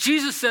 And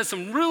Jesus says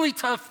some really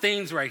tough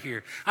things right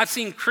here. I've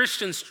seen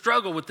Christians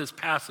struggle with this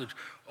passage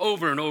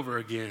over and over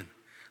again.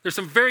 There's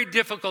some very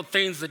difficult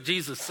things that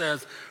Jesus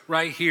says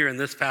right here in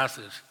this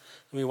passage.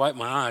 Let me wipe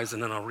my eyes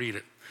and then I'll read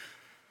it.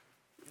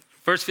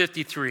 Verse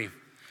 53,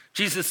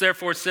 "Jesus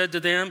therefore said to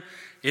them,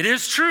 'It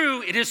is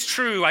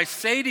true, I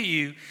say to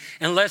you,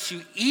 unless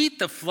you eat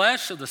the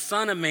flesh of the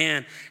Son of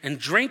Man and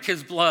drink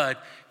his blood,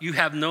 you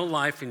have no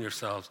life in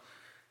yourselves.'"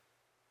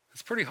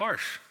 It's pretty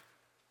harsh.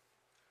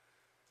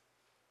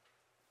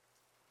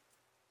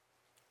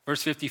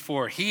 Verse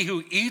 54, "He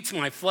who eats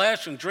my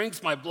flesh and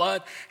drinks my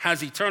blood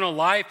has eternal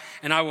life,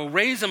 and I will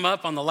raise him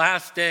up on the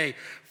last day."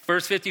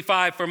 Verse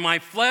 55, "For my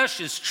flesh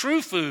is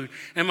true food,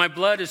 and my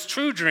blood is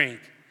true drink.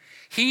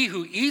 He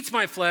who eats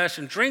my flesh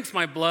and drinks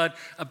my blood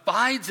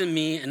abides in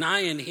me, and I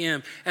in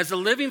him. As the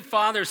living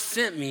Father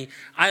sent me,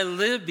 I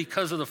live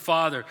because of the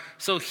Father.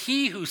 So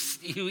he who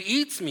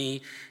eats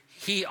me,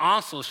 he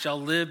also shall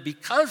live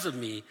because of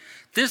me.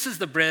 This is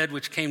the bread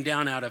which came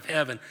down out of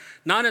heaven,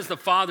 not as the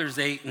fathers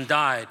ate and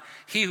died.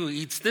 He who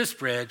eats this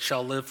bread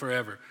shall live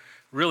forever."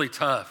 Really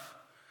tough.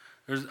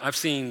 I've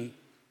seen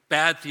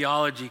bad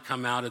theology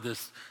come out of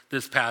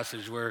this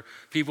passage where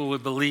people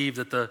would believe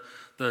that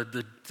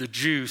the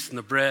juice and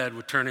the bread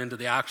would turn into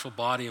the actual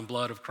body and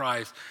blood of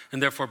Christ,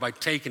 and therefore by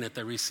taking it,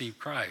 they receive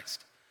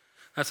Christ.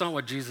 That's not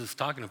what Jesus is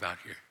talking about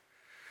here.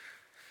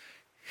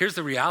 Here's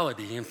the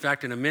reality. In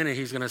fact, in a minute,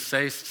 he's going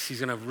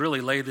to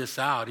really lay this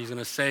out. He's going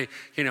to say,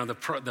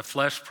 the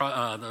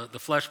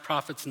flesh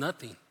profits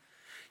nothing.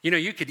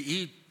 You could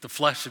eat the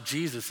flesh of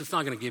Jesus. It's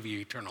not going to give you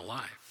eternal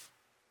life.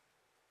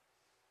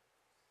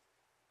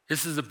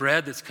 This is the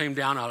bread that's came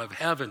down out of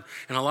heaven.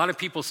 And a lot of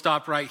people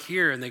stop right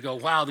here and they go,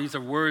 wow, these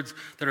are words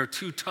that are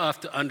too tough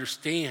to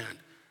understand.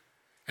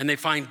 And they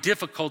find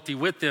difficulty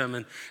with them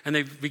and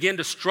they begin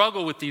to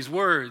struggle with these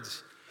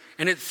words.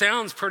 And it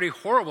sounds pretty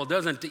horrible,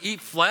 doesn't it? To eat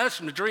flesh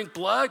and to drink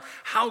blood?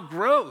 How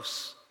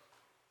gross.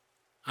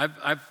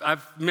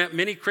 I've met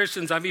many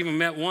Christians, I've even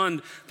met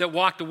one that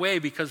walked away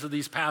because of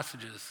these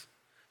passages.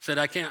 Said,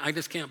 I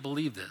just can't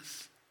believe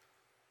this.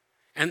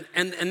 And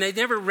they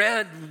never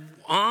read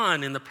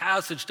on in the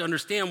passage to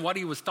understand what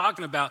he was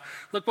talking about.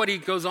 Look what he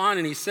goes on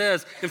and he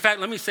says. In fact,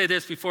 let me say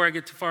this before I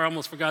get too far. I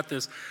almost forgot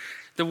this.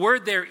 The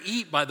word there,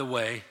 eat, by the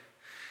way,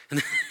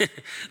 and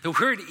the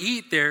word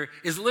eat there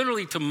is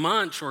literally to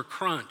munch or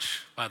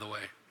crunch, by the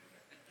way.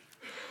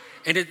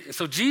 And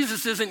so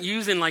Jesus isn't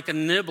using like a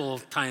nibble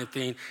type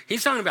thing.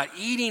 He's talking about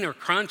eating or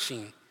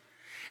crunching.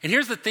 And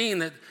here's the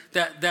thing,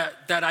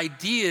 that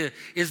idea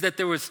is that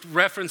there was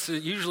reference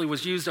that usually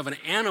was used of an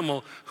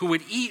animal who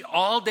would eat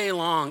all day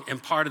long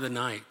and part of the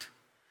night.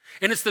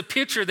 And it's the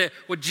picture that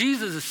what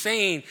Jesus is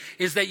saying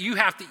is that you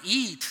have to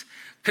eat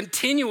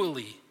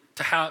continually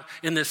to have,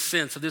 in this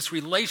sense of this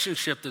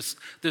relationship,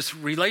 this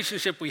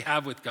relationship we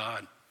have with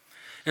God.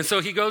 And so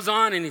he goes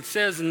on and he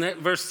says in that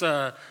verse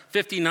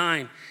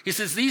 59, he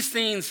says, these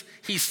things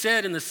he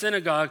said in the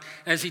synagogue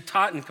as he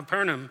taught in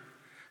Capernaum.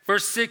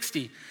 Verse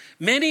 60,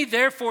 many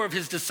therefore of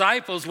his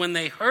disciples, when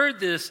they heard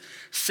this,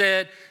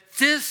 said,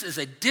 this is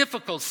a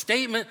difficult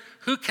statement.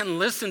 Who can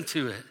listen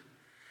to it?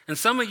 And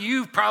some of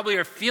you probably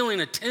are feeling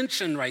a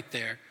tension right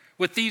there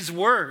with these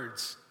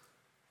words.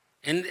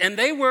 And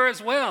they were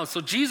as well.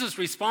 So Jesus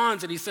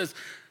responds and he says,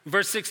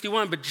 verse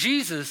 61, but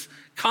Jesus,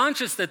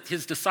 conscious that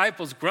his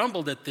disciples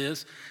grumbled at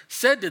this,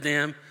 said to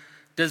them,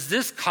 does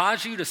this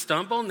cause you to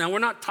stumble? Now, we're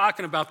not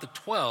talking about the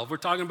 12. We're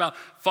talking about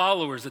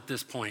followers at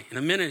this point. In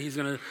a minute, he's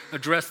going to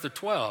address the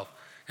 12.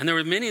 And there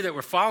were many that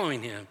were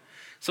following him.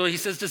 So he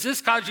says, does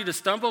this cause you to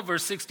stumble?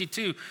 Verse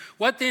 62,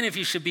 what then if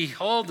you should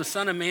behold the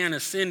Son of Man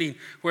ascending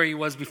where he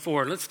was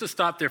before? Let's just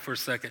stop there for a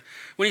second.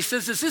 When he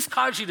says, does this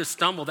cause you to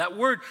stumble? That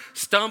word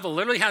stumble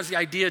literally has the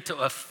idea to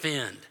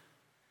offend.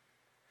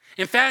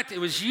 In fact, it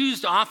was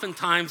used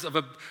oftentimes of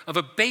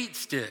a bait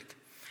stick.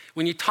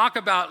 When you talk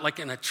about like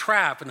in a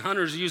trap, and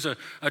hunters use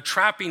a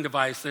trapping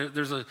device,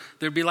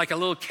 there'd be like a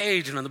little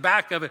cage, and on the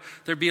back of it,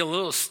 there'd be a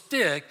little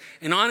stick,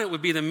 and on it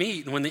would be the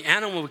meat. And when the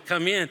animal would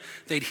come in,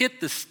 they'd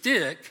hit the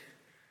stick,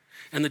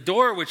 and the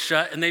door would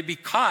shut, and they'd be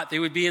caught. They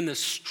would be in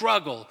this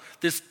struggle,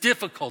 this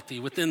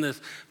difficulty with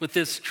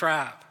this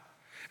trap.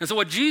 And so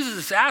what Jesus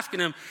is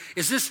asking them,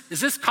 is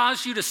this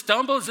caused you to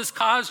stumble? Has this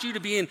caused you to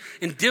be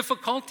in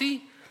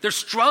difficulty? They're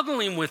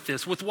struggling with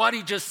this, with what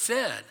he just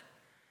said.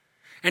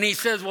 And he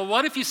says, well,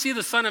 what if you see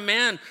the Son of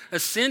Man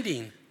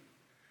ascending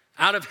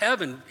out of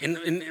heaven?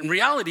 In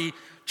reality,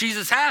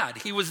 Jesus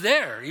he was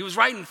there. He was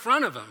right in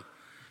front of him.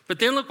 But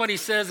then look what he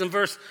says in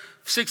verse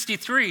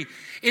 63.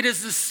 It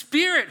is the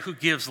Spirit who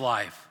gives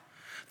life.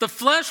 The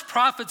flesh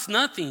profits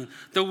nothing.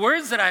 The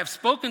words that I have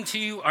spoken to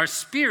you are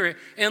spirit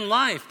and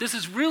life. This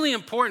is really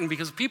important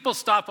because people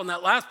stop on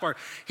that last part.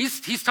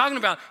 He's talking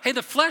about, hey,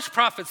 the flesh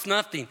profits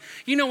nothing.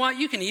 You know what?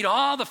 You can eat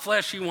all the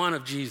flesh you want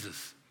of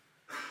Jesus.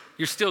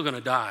 You're still going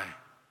to die.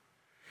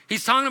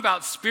 He's talking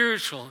about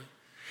spiritual.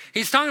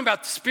 He's talking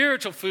about the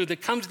spiritual food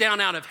that comes down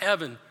out of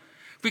heaven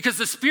because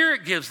the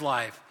Spirit gives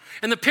life.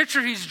 And the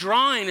picture he's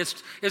drawing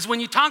is when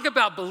you talk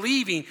about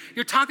believing,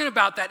 you're talking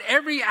about that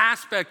every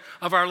aspect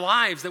of our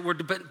lives that we're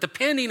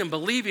depending and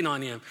believing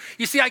on him.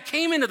 You see, I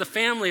came into the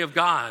family of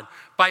God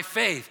by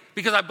faith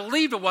because I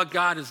believed in what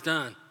God has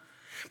done.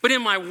 But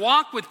in my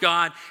walk with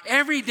God,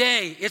 every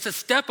day it's a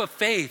step of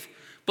faith,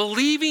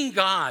 believing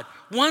God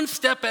one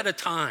step at a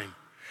time.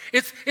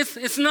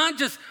 It's not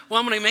just, well,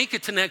 I'm going to make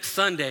it to next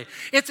Sunday.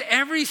 It's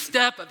every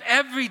step of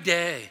every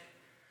day.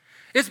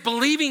 It's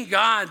believing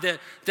God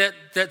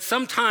that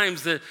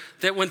sometimes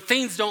that when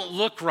things don't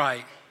look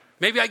right,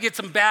 maybe I get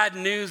some bad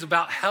news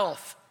about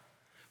health,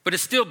 but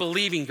it's still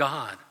believing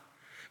God.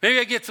 Maybe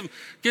I get some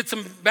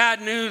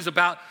bad news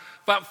about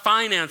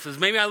finances.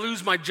 Maybe I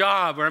lose my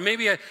job, or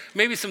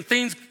maybe some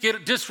things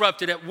get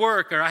disrupted at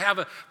work, or I have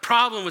a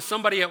problem with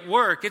somebody at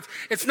work.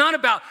 It's not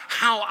about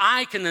how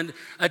I can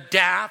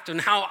adapt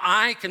and how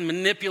I can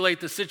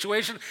manipulate the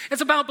situation. It's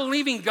about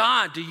believing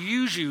God to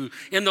use you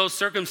in those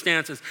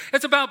circumstances.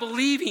 It's about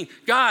believing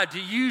God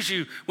to use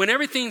you when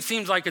everything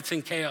seems like it's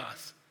in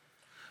chaos.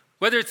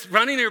 Whether it's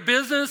running your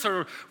business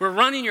or we're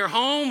running your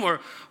home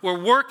or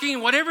we're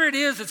working, whatever it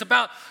is, it's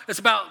about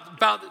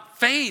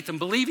faith and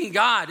believing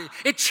God.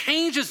 It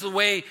changes the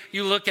way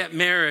you look at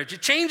marriage.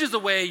 It changes the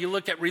way you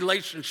look at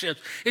relationships.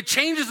 It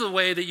changes the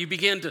way that you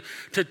begin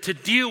to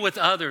deal with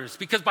others.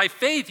 Because by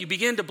faith, you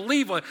begin to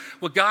believe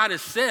what God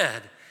has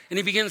said, and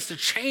he begins to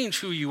change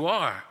who you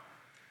are.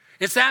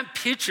 It's that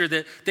picture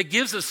that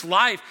gives us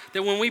life,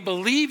 that when we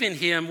believe in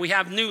him, we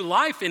have new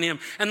life in him.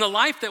 And the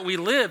life that we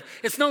live,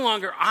 it's no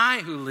longer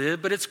I who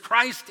live, but it's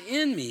Christ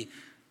in me.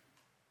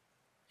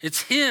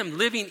 It's him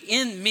living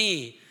in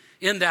me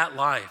in that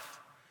life,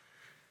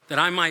 that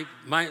I might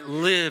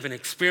live and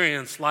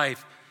experience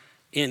life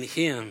in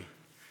him.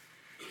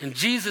 And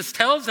Jesus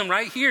tells them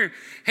right here,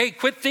 hey,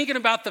 quit thinking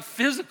about the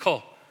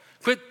physical.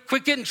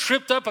 Quit getting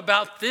tripped up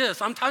about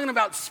this. I'm talking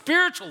about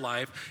spiritual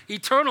life,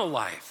 eternal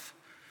life.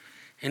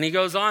 And he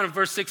goes on in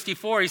verse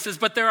 64, he says,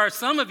 but there are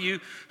some of you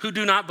who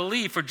do not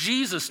believe, for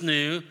Jesus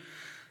knew,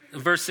 in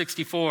verse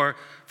 64,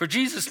 for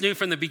Jesus knew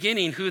from the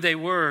beginning who they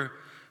were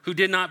who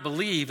did not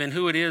believe and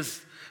who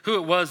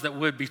it was that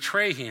would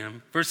betray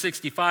him. Verse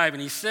 65,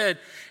 and he said,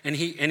 and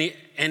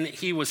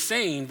he was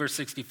saying, verse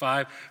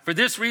 65, for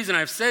this reason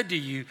I've said to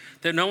you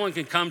that no one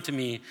can come to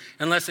me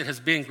unless it has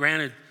been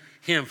granted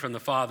him from the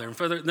Father. And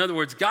in other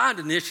words, God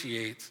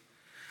initiates.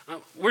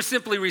 We're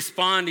simply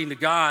responding to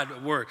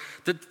God's word.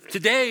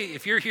 Today,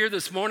 if you're here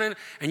this morning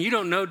and you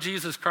don't know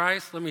Jesus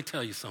Christ, let me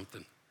tell you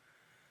something.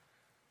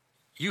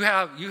 You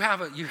have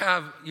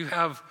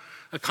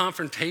a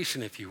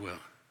confrontation, if you will.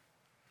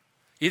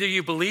 Either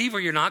you believe or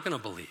you're not going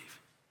to believe.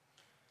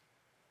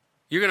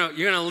 You're going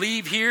to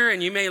leave here,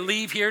 and you may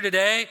leave here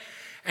today,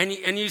 and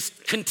you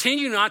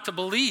continue not to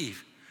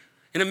believe.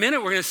 In a minute,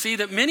 we're going to see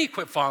that many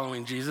quit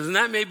following Jesus, and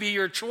that may be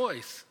your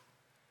choice.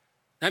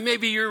 That may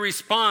be your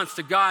response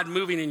to God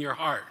moving in your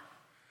heart.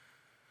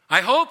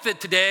 I hope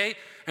that today,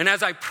 and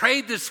as I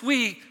prayed this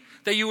week,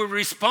 that you would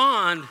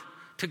respond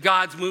to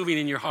God's moving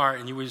in your heart,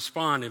 and you would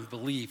respond in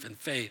belief and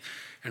faith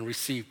and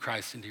receive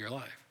Christ into your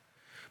life.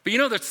 But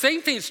the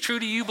same thing is true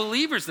to you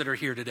believers that are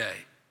here today.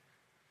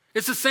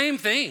 It's the same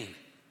thing.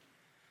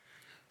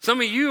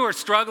 Some of you are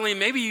struggling.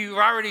 Maybe you've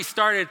already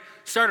started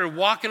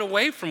walking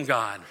away from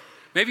God.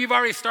 Maybe you've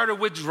already started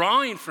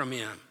withdrawing from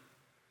him.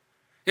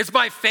 It's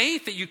by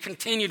faith that you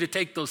continue to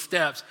take those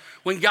steps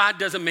when God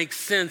doesn't make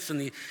sense in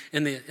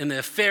the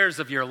affairs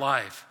of your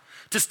life.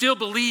 To still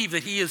believe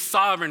that he is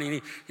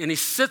sovereign and he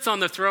sits on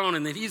the throne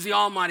and that he's the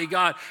Almighty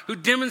God who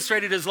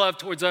demonstrated his love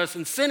towards us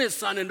and sent his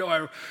Son into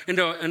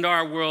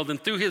our world.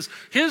 And through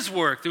his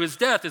work, through his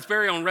death, his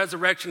burial and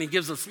resurrection, he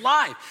gives us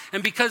life.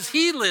 And because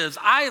he lives,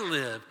 I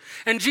live.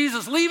 And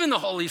Jesus, leaving the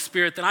Holy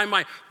Spirit that I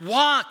might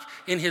walk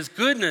in his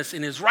goodness,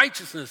 in his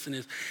righteousness,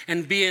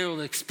 and be able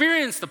to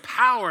experience the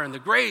power and the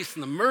grace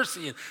and the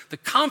mercy and the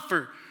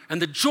comfort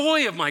and the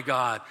joy of my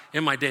God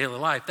in my daily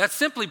life. That's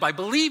simply by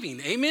believing.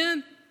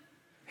 Amen?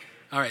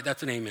 All right,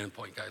 that's an amen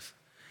point, guys.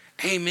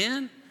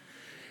 Amen?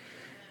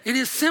 It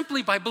is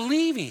simply by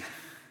believing.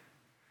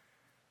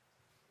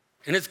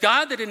 And it's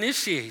God that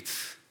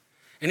initiates.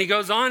 And he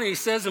goes on and he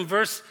says in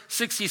verse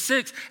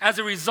 66, as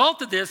a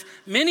result of this,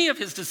 many of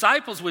his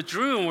disciples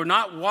withdrew and were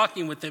not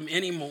walking with him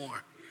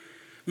anymore.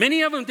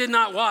 Many of them did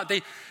not walk.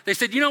 They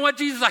said, you know what,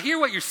 Jesus, I hear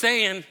what you're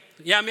saying.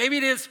 Yeah, maybe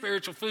it is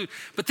spiritual food,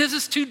 but this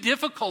is too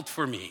difficult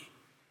for me.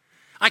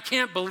 I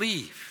can't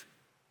believe.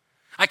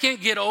 I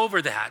can't get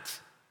over that.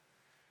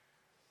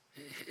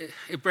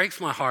 It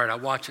breaks my heart. I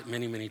watch it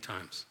many, many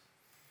times,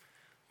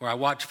 where I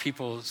watch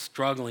people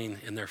struggling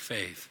in their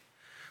faith.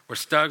 We're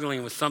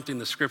struggling with something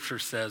the scripture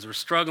says. We're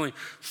struggling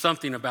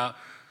something about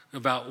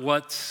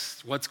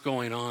what's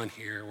going on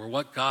here, or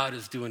what God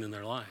is doing in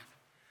their life.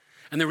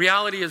 And the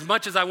reality, as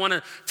much as I want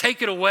to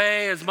take it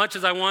away, as much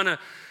as I want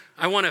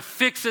to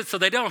fix it so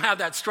they don't have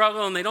that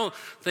struggle and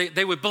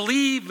they would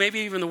believe maybe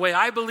even the way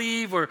I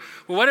believe or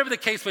whatever the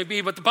case may be.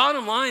 But the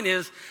bottom line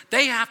is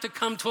they have to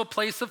come to a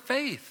place of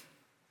faith.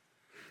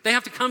 They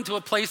have to come to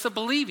a place of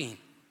believing.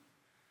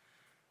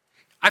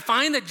 I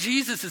find that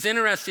Jesus is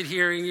interested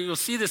here, and you'll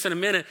see this in a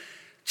minute.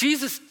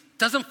 Jesus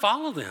doesn't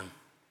follow them.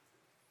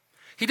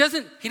 He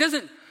doesn't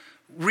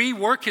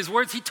rework his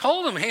words. He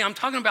told them, hey, I'm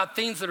talking about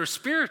things that are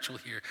spiritual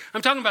here.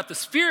 I'm talking about the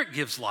Spirit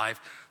gives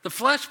life. The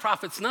flesh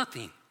profits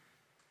nothing.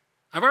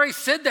 I've already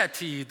said that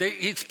to you.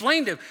 He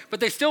explained it, but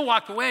they still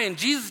walked away, and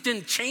Jesus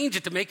didn't change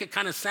it to make it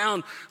kind of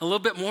sound a little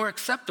bit more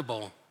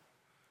acceptable,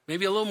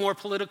 maybe a little more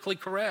politically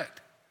correct.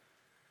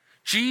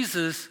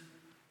 Jesus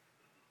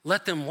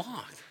let them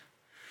walk.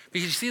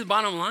 Because you see, the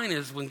bottom line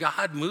is when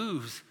God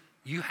moves,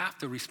 you have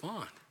to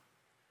respond.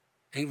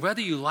 And whether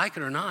you like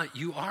it or not,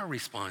 you are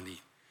responding.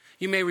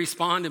 You may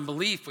respond in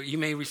belief, but you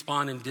may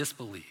respond in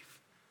disbelief.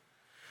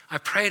 I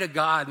pray to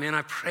God,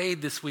 I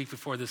prayed this week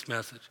before this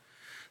message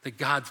that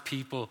God's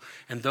people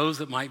and those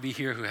that might be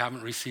here who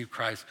haven't received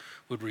Christ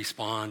would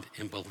respond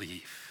in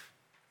belief.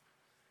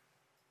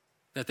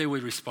 That they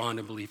would respond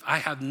in belief. I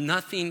have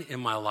nothing in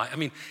my life.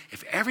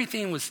 If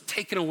everything was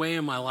taken away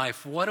in my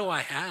life, what do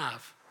I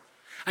have?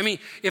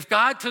 If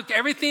God took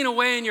everything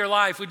away in your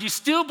life, would you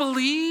still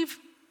believe?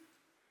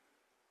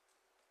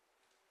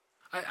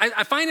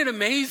 I find it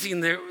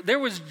amazing. There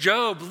was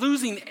Job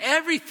losing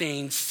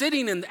everything,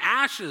 sitting in the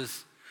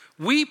ashes,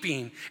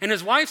 weeping. And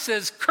his wife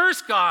says,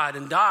 curse God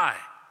and die.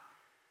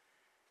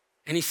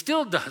 And he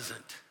still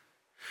doesn't.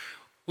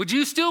 Would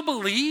you still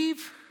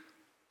believe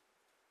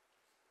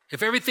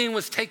if everything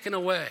was taken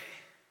away?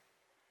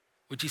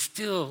 Would you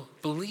still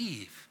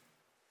believe?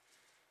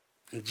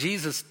 And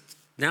Jesus,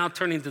 now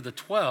turning to the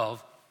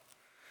 12,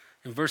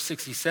 in verse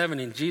 67,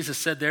 and Jesus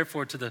said,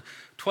 therefore, to the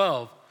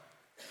 12,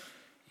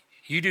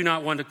 you do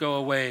not want to go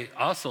away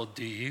also,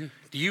 do you?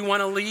 Do you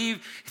want to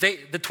leave?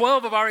 The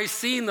 12 have already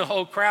seen the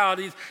whole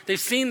crowd. They've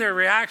seen their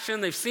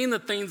reaction. They've seen the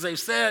things they've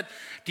said.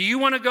 Do you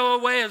want to go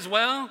away as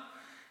well?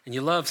 And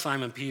you love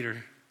Simon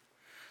Peter.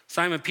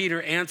 Simon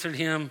Peter answered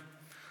him,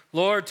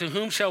 Lord, to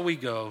whom shall we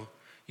go?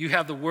 You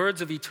have the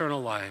words of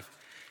eternal life,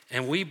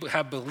 and we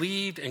have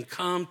believed and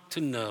come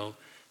to know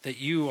that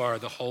you are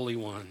the Holy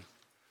One.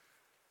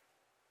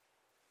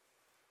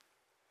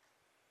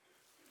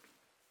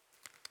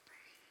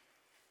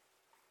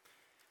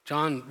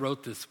 John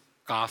wrote this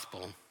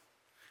gospel,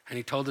 and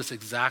he told us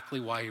exactly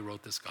why he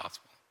wrote this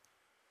gospel.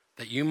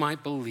 That you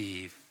might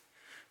believe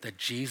that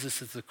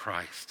Jesus is the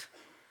Christ,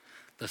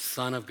 the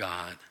Son of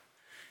God,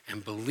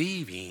 and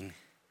believing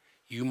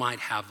you might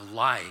have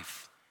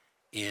life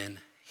in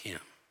him.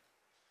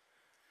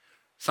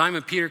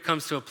 Simon Peter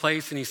comes to a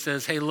place and he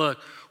says, hey, look,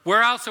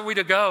 where else are we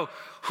to go?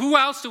 Who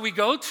else do we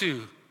go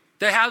to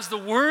that has the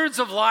words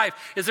of life?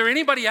 Is there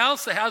anybody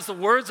else that has the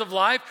words of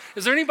life?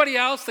 Is there anybody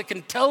else that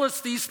can tell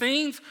us these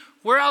things?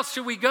 Where else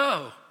should we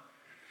go?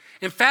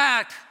 In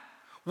fact,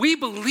 we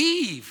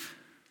believe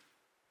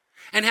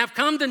and have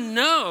come to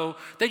know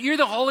that you're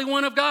the Holy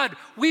One of God.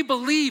 We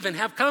believe and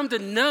have come to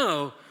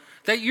know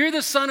that you're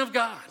the Son of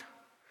God,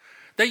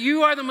 that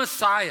you are the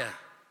Messiah.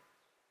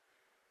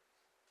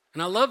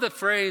 And I love the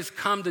phrase,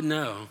 come to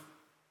know,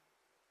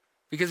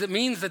 because it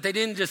means that they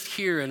didn't just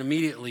hear and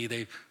immediately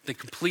they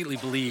completely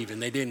believed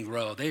and they didn't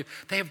grow. They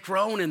have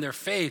grown in their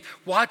faith,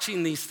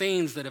 watching these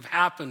things that have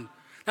happened.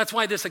 That's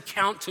why this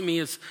account to me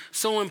is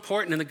so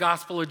important in the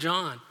Gospel of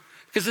John,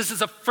 because this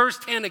is a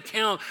firsthand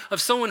account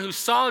of someone who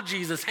saw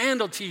Jesus,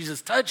 handled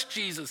Jesus, touched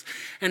Jesus,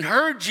 and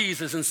heard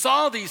Jesus and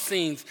saw these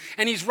things.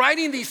 And he's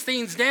writing these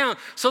things down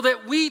so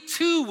that we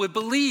too would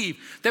believe,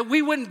 that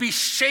we wouldn't be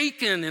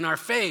shaken in our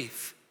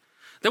faith,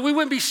 that we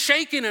wouldn't be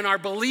shaken in our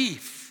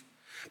belief,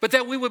 but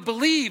that we would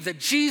believe that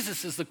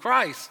Jesus is the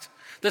Christ,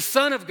 the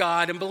Son of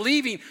God, and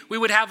believing we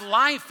would have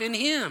life in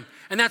him.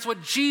 And that's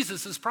what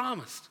Jesus has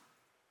promised.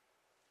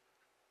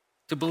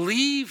 To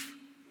believe,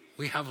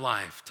 we have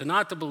life. To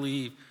not to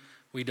believe,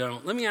 we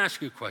don't. Let me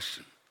ask you a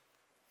question.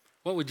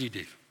 What would you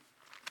do?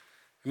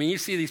 I mean, you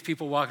see these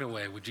people walking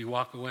away. Would you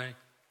walk away?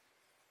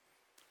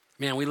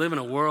 Man, we live in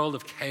a world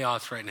of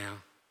chaos right now. And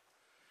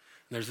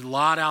there's a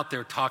lot out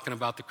there talking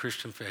about the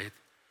Christian faith.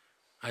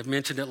 I've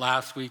mentioned it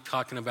last week,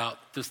 talking about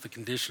just the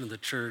condition of the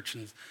church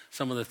and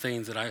some of the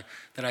things that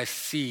I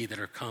see that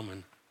are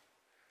coming.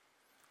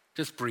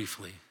 Just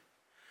briefly.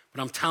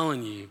 But I'm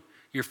telling you,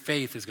 your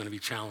faith is going to be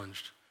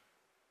challenged.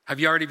 Have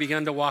you already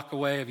begun to walk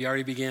away? Have you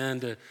already begun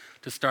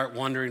to start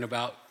wondering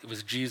about,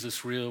 was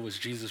Jesus real? Was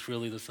Jesus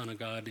really the Son of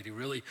God? Did he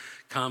really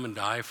come and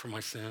die for my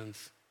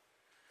sins?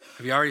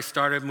 Have you already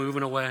started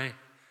moving away?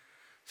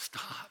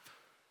 Stop.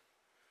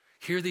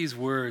 Hear these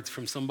words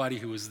from somebody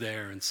who was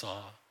there and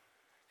saw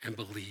and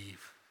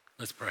believe.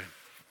 Let's pray.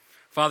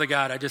 Father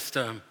God, I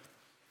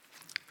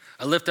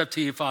lift up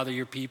to you, Father,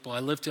 your people. I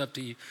lift up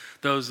to you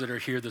those that are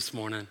here this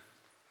morning.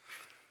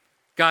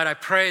 God, I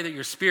pray that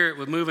your Spirit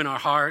would move in our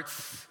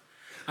hearts.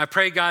 I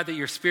pray, God, that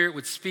your Spirit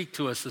would speak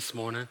to us this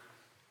morning.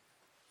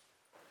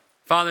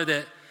 Father,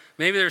 that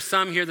maybe there's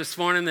some here this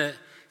morning that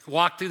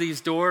walked through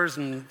these doors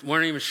and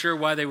weren't even sure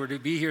why they were to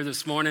be here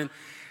this morning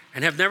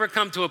and have never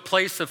come to a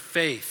place of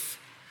faith.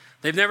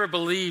 They've never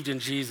believed in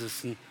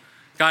Jesus. And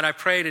God, I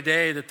pray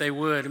today that they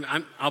would.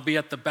 I'll be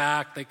at the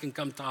back. They can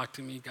come talk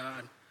to me,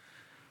 God.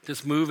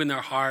 Just move in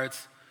their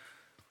hearts.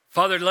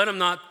 Father,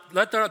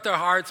 let their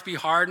hearts be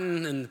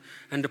hardened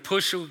and to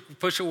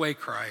push away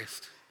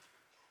Christ.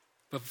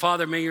 But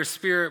Father, may your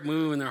Spirit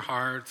move in their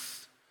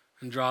hearts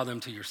and draw them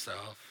to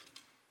yourself.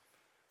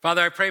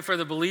 Father, I pray for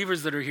the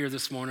believers that are here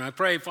this morning. I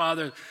pray,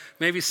 Father,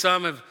 maybe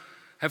some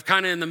have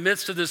kind of in the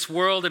midst of this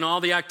world and all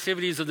the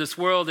activities of this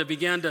world, they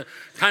began to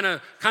kind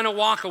of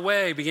walk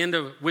away, begin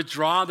to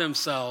withdraw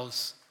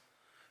themselves,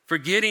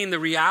 forgetting the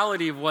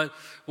reality of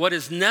what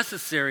is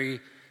necessary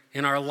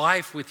in our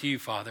life with you,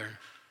 Father.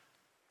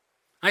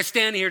 I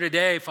stand here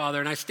today, Father,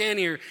 and I stand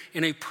here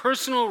in a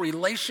personal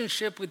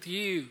relationship with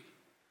you.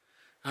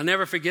 I'll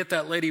never forget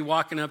that lady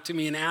walking up to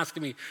me and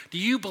asking me, do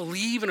you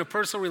believe in a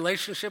personal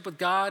relationship with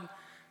God?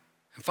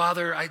 And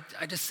Father, I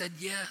just said,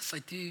 yes, I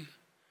do.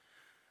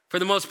 For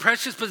the most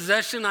precious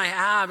possession I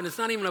have, and it's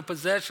not even a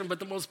possession, but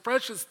the most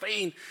precious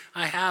thing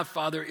I have,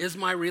 Father, is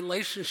my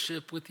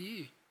relationship with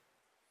you.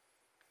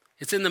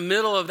 It's in the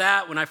middle of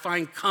that when I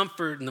find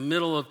comfort in the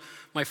middle of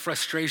my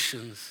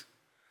frustrations.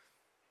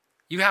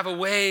 You have a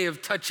way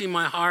of touching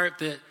my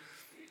heart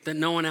that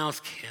no one else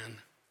can.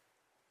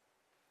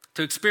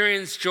 To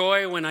experience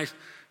joy when I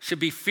should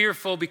be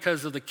fearful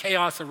because of the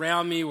chaos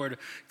around me or to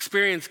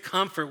experience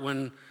comfort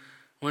when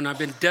I've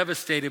been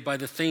devastated by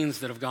the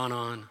things that have gone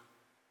on.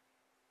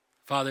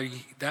 Father,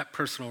 that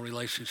personal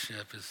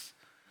relationship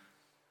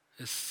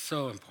is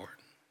so important.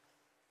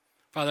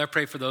 Father, I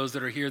pray for those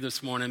that are here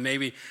this morning.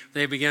 Maybe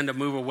they begin to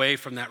move away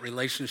from that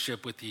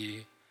relationship with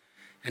you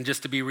and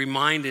just to be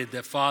reminded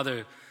that,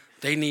 Father,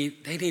 they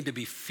need to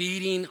be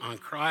feeding on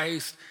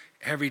Christ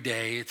every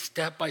day. It's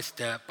step by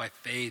step, by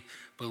faith,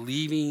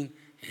 believing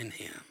in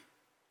him.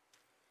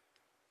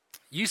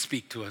 You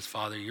speak to us,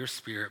 Father. Your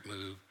Spirit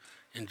move.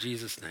 In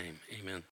Jesus' name, amen.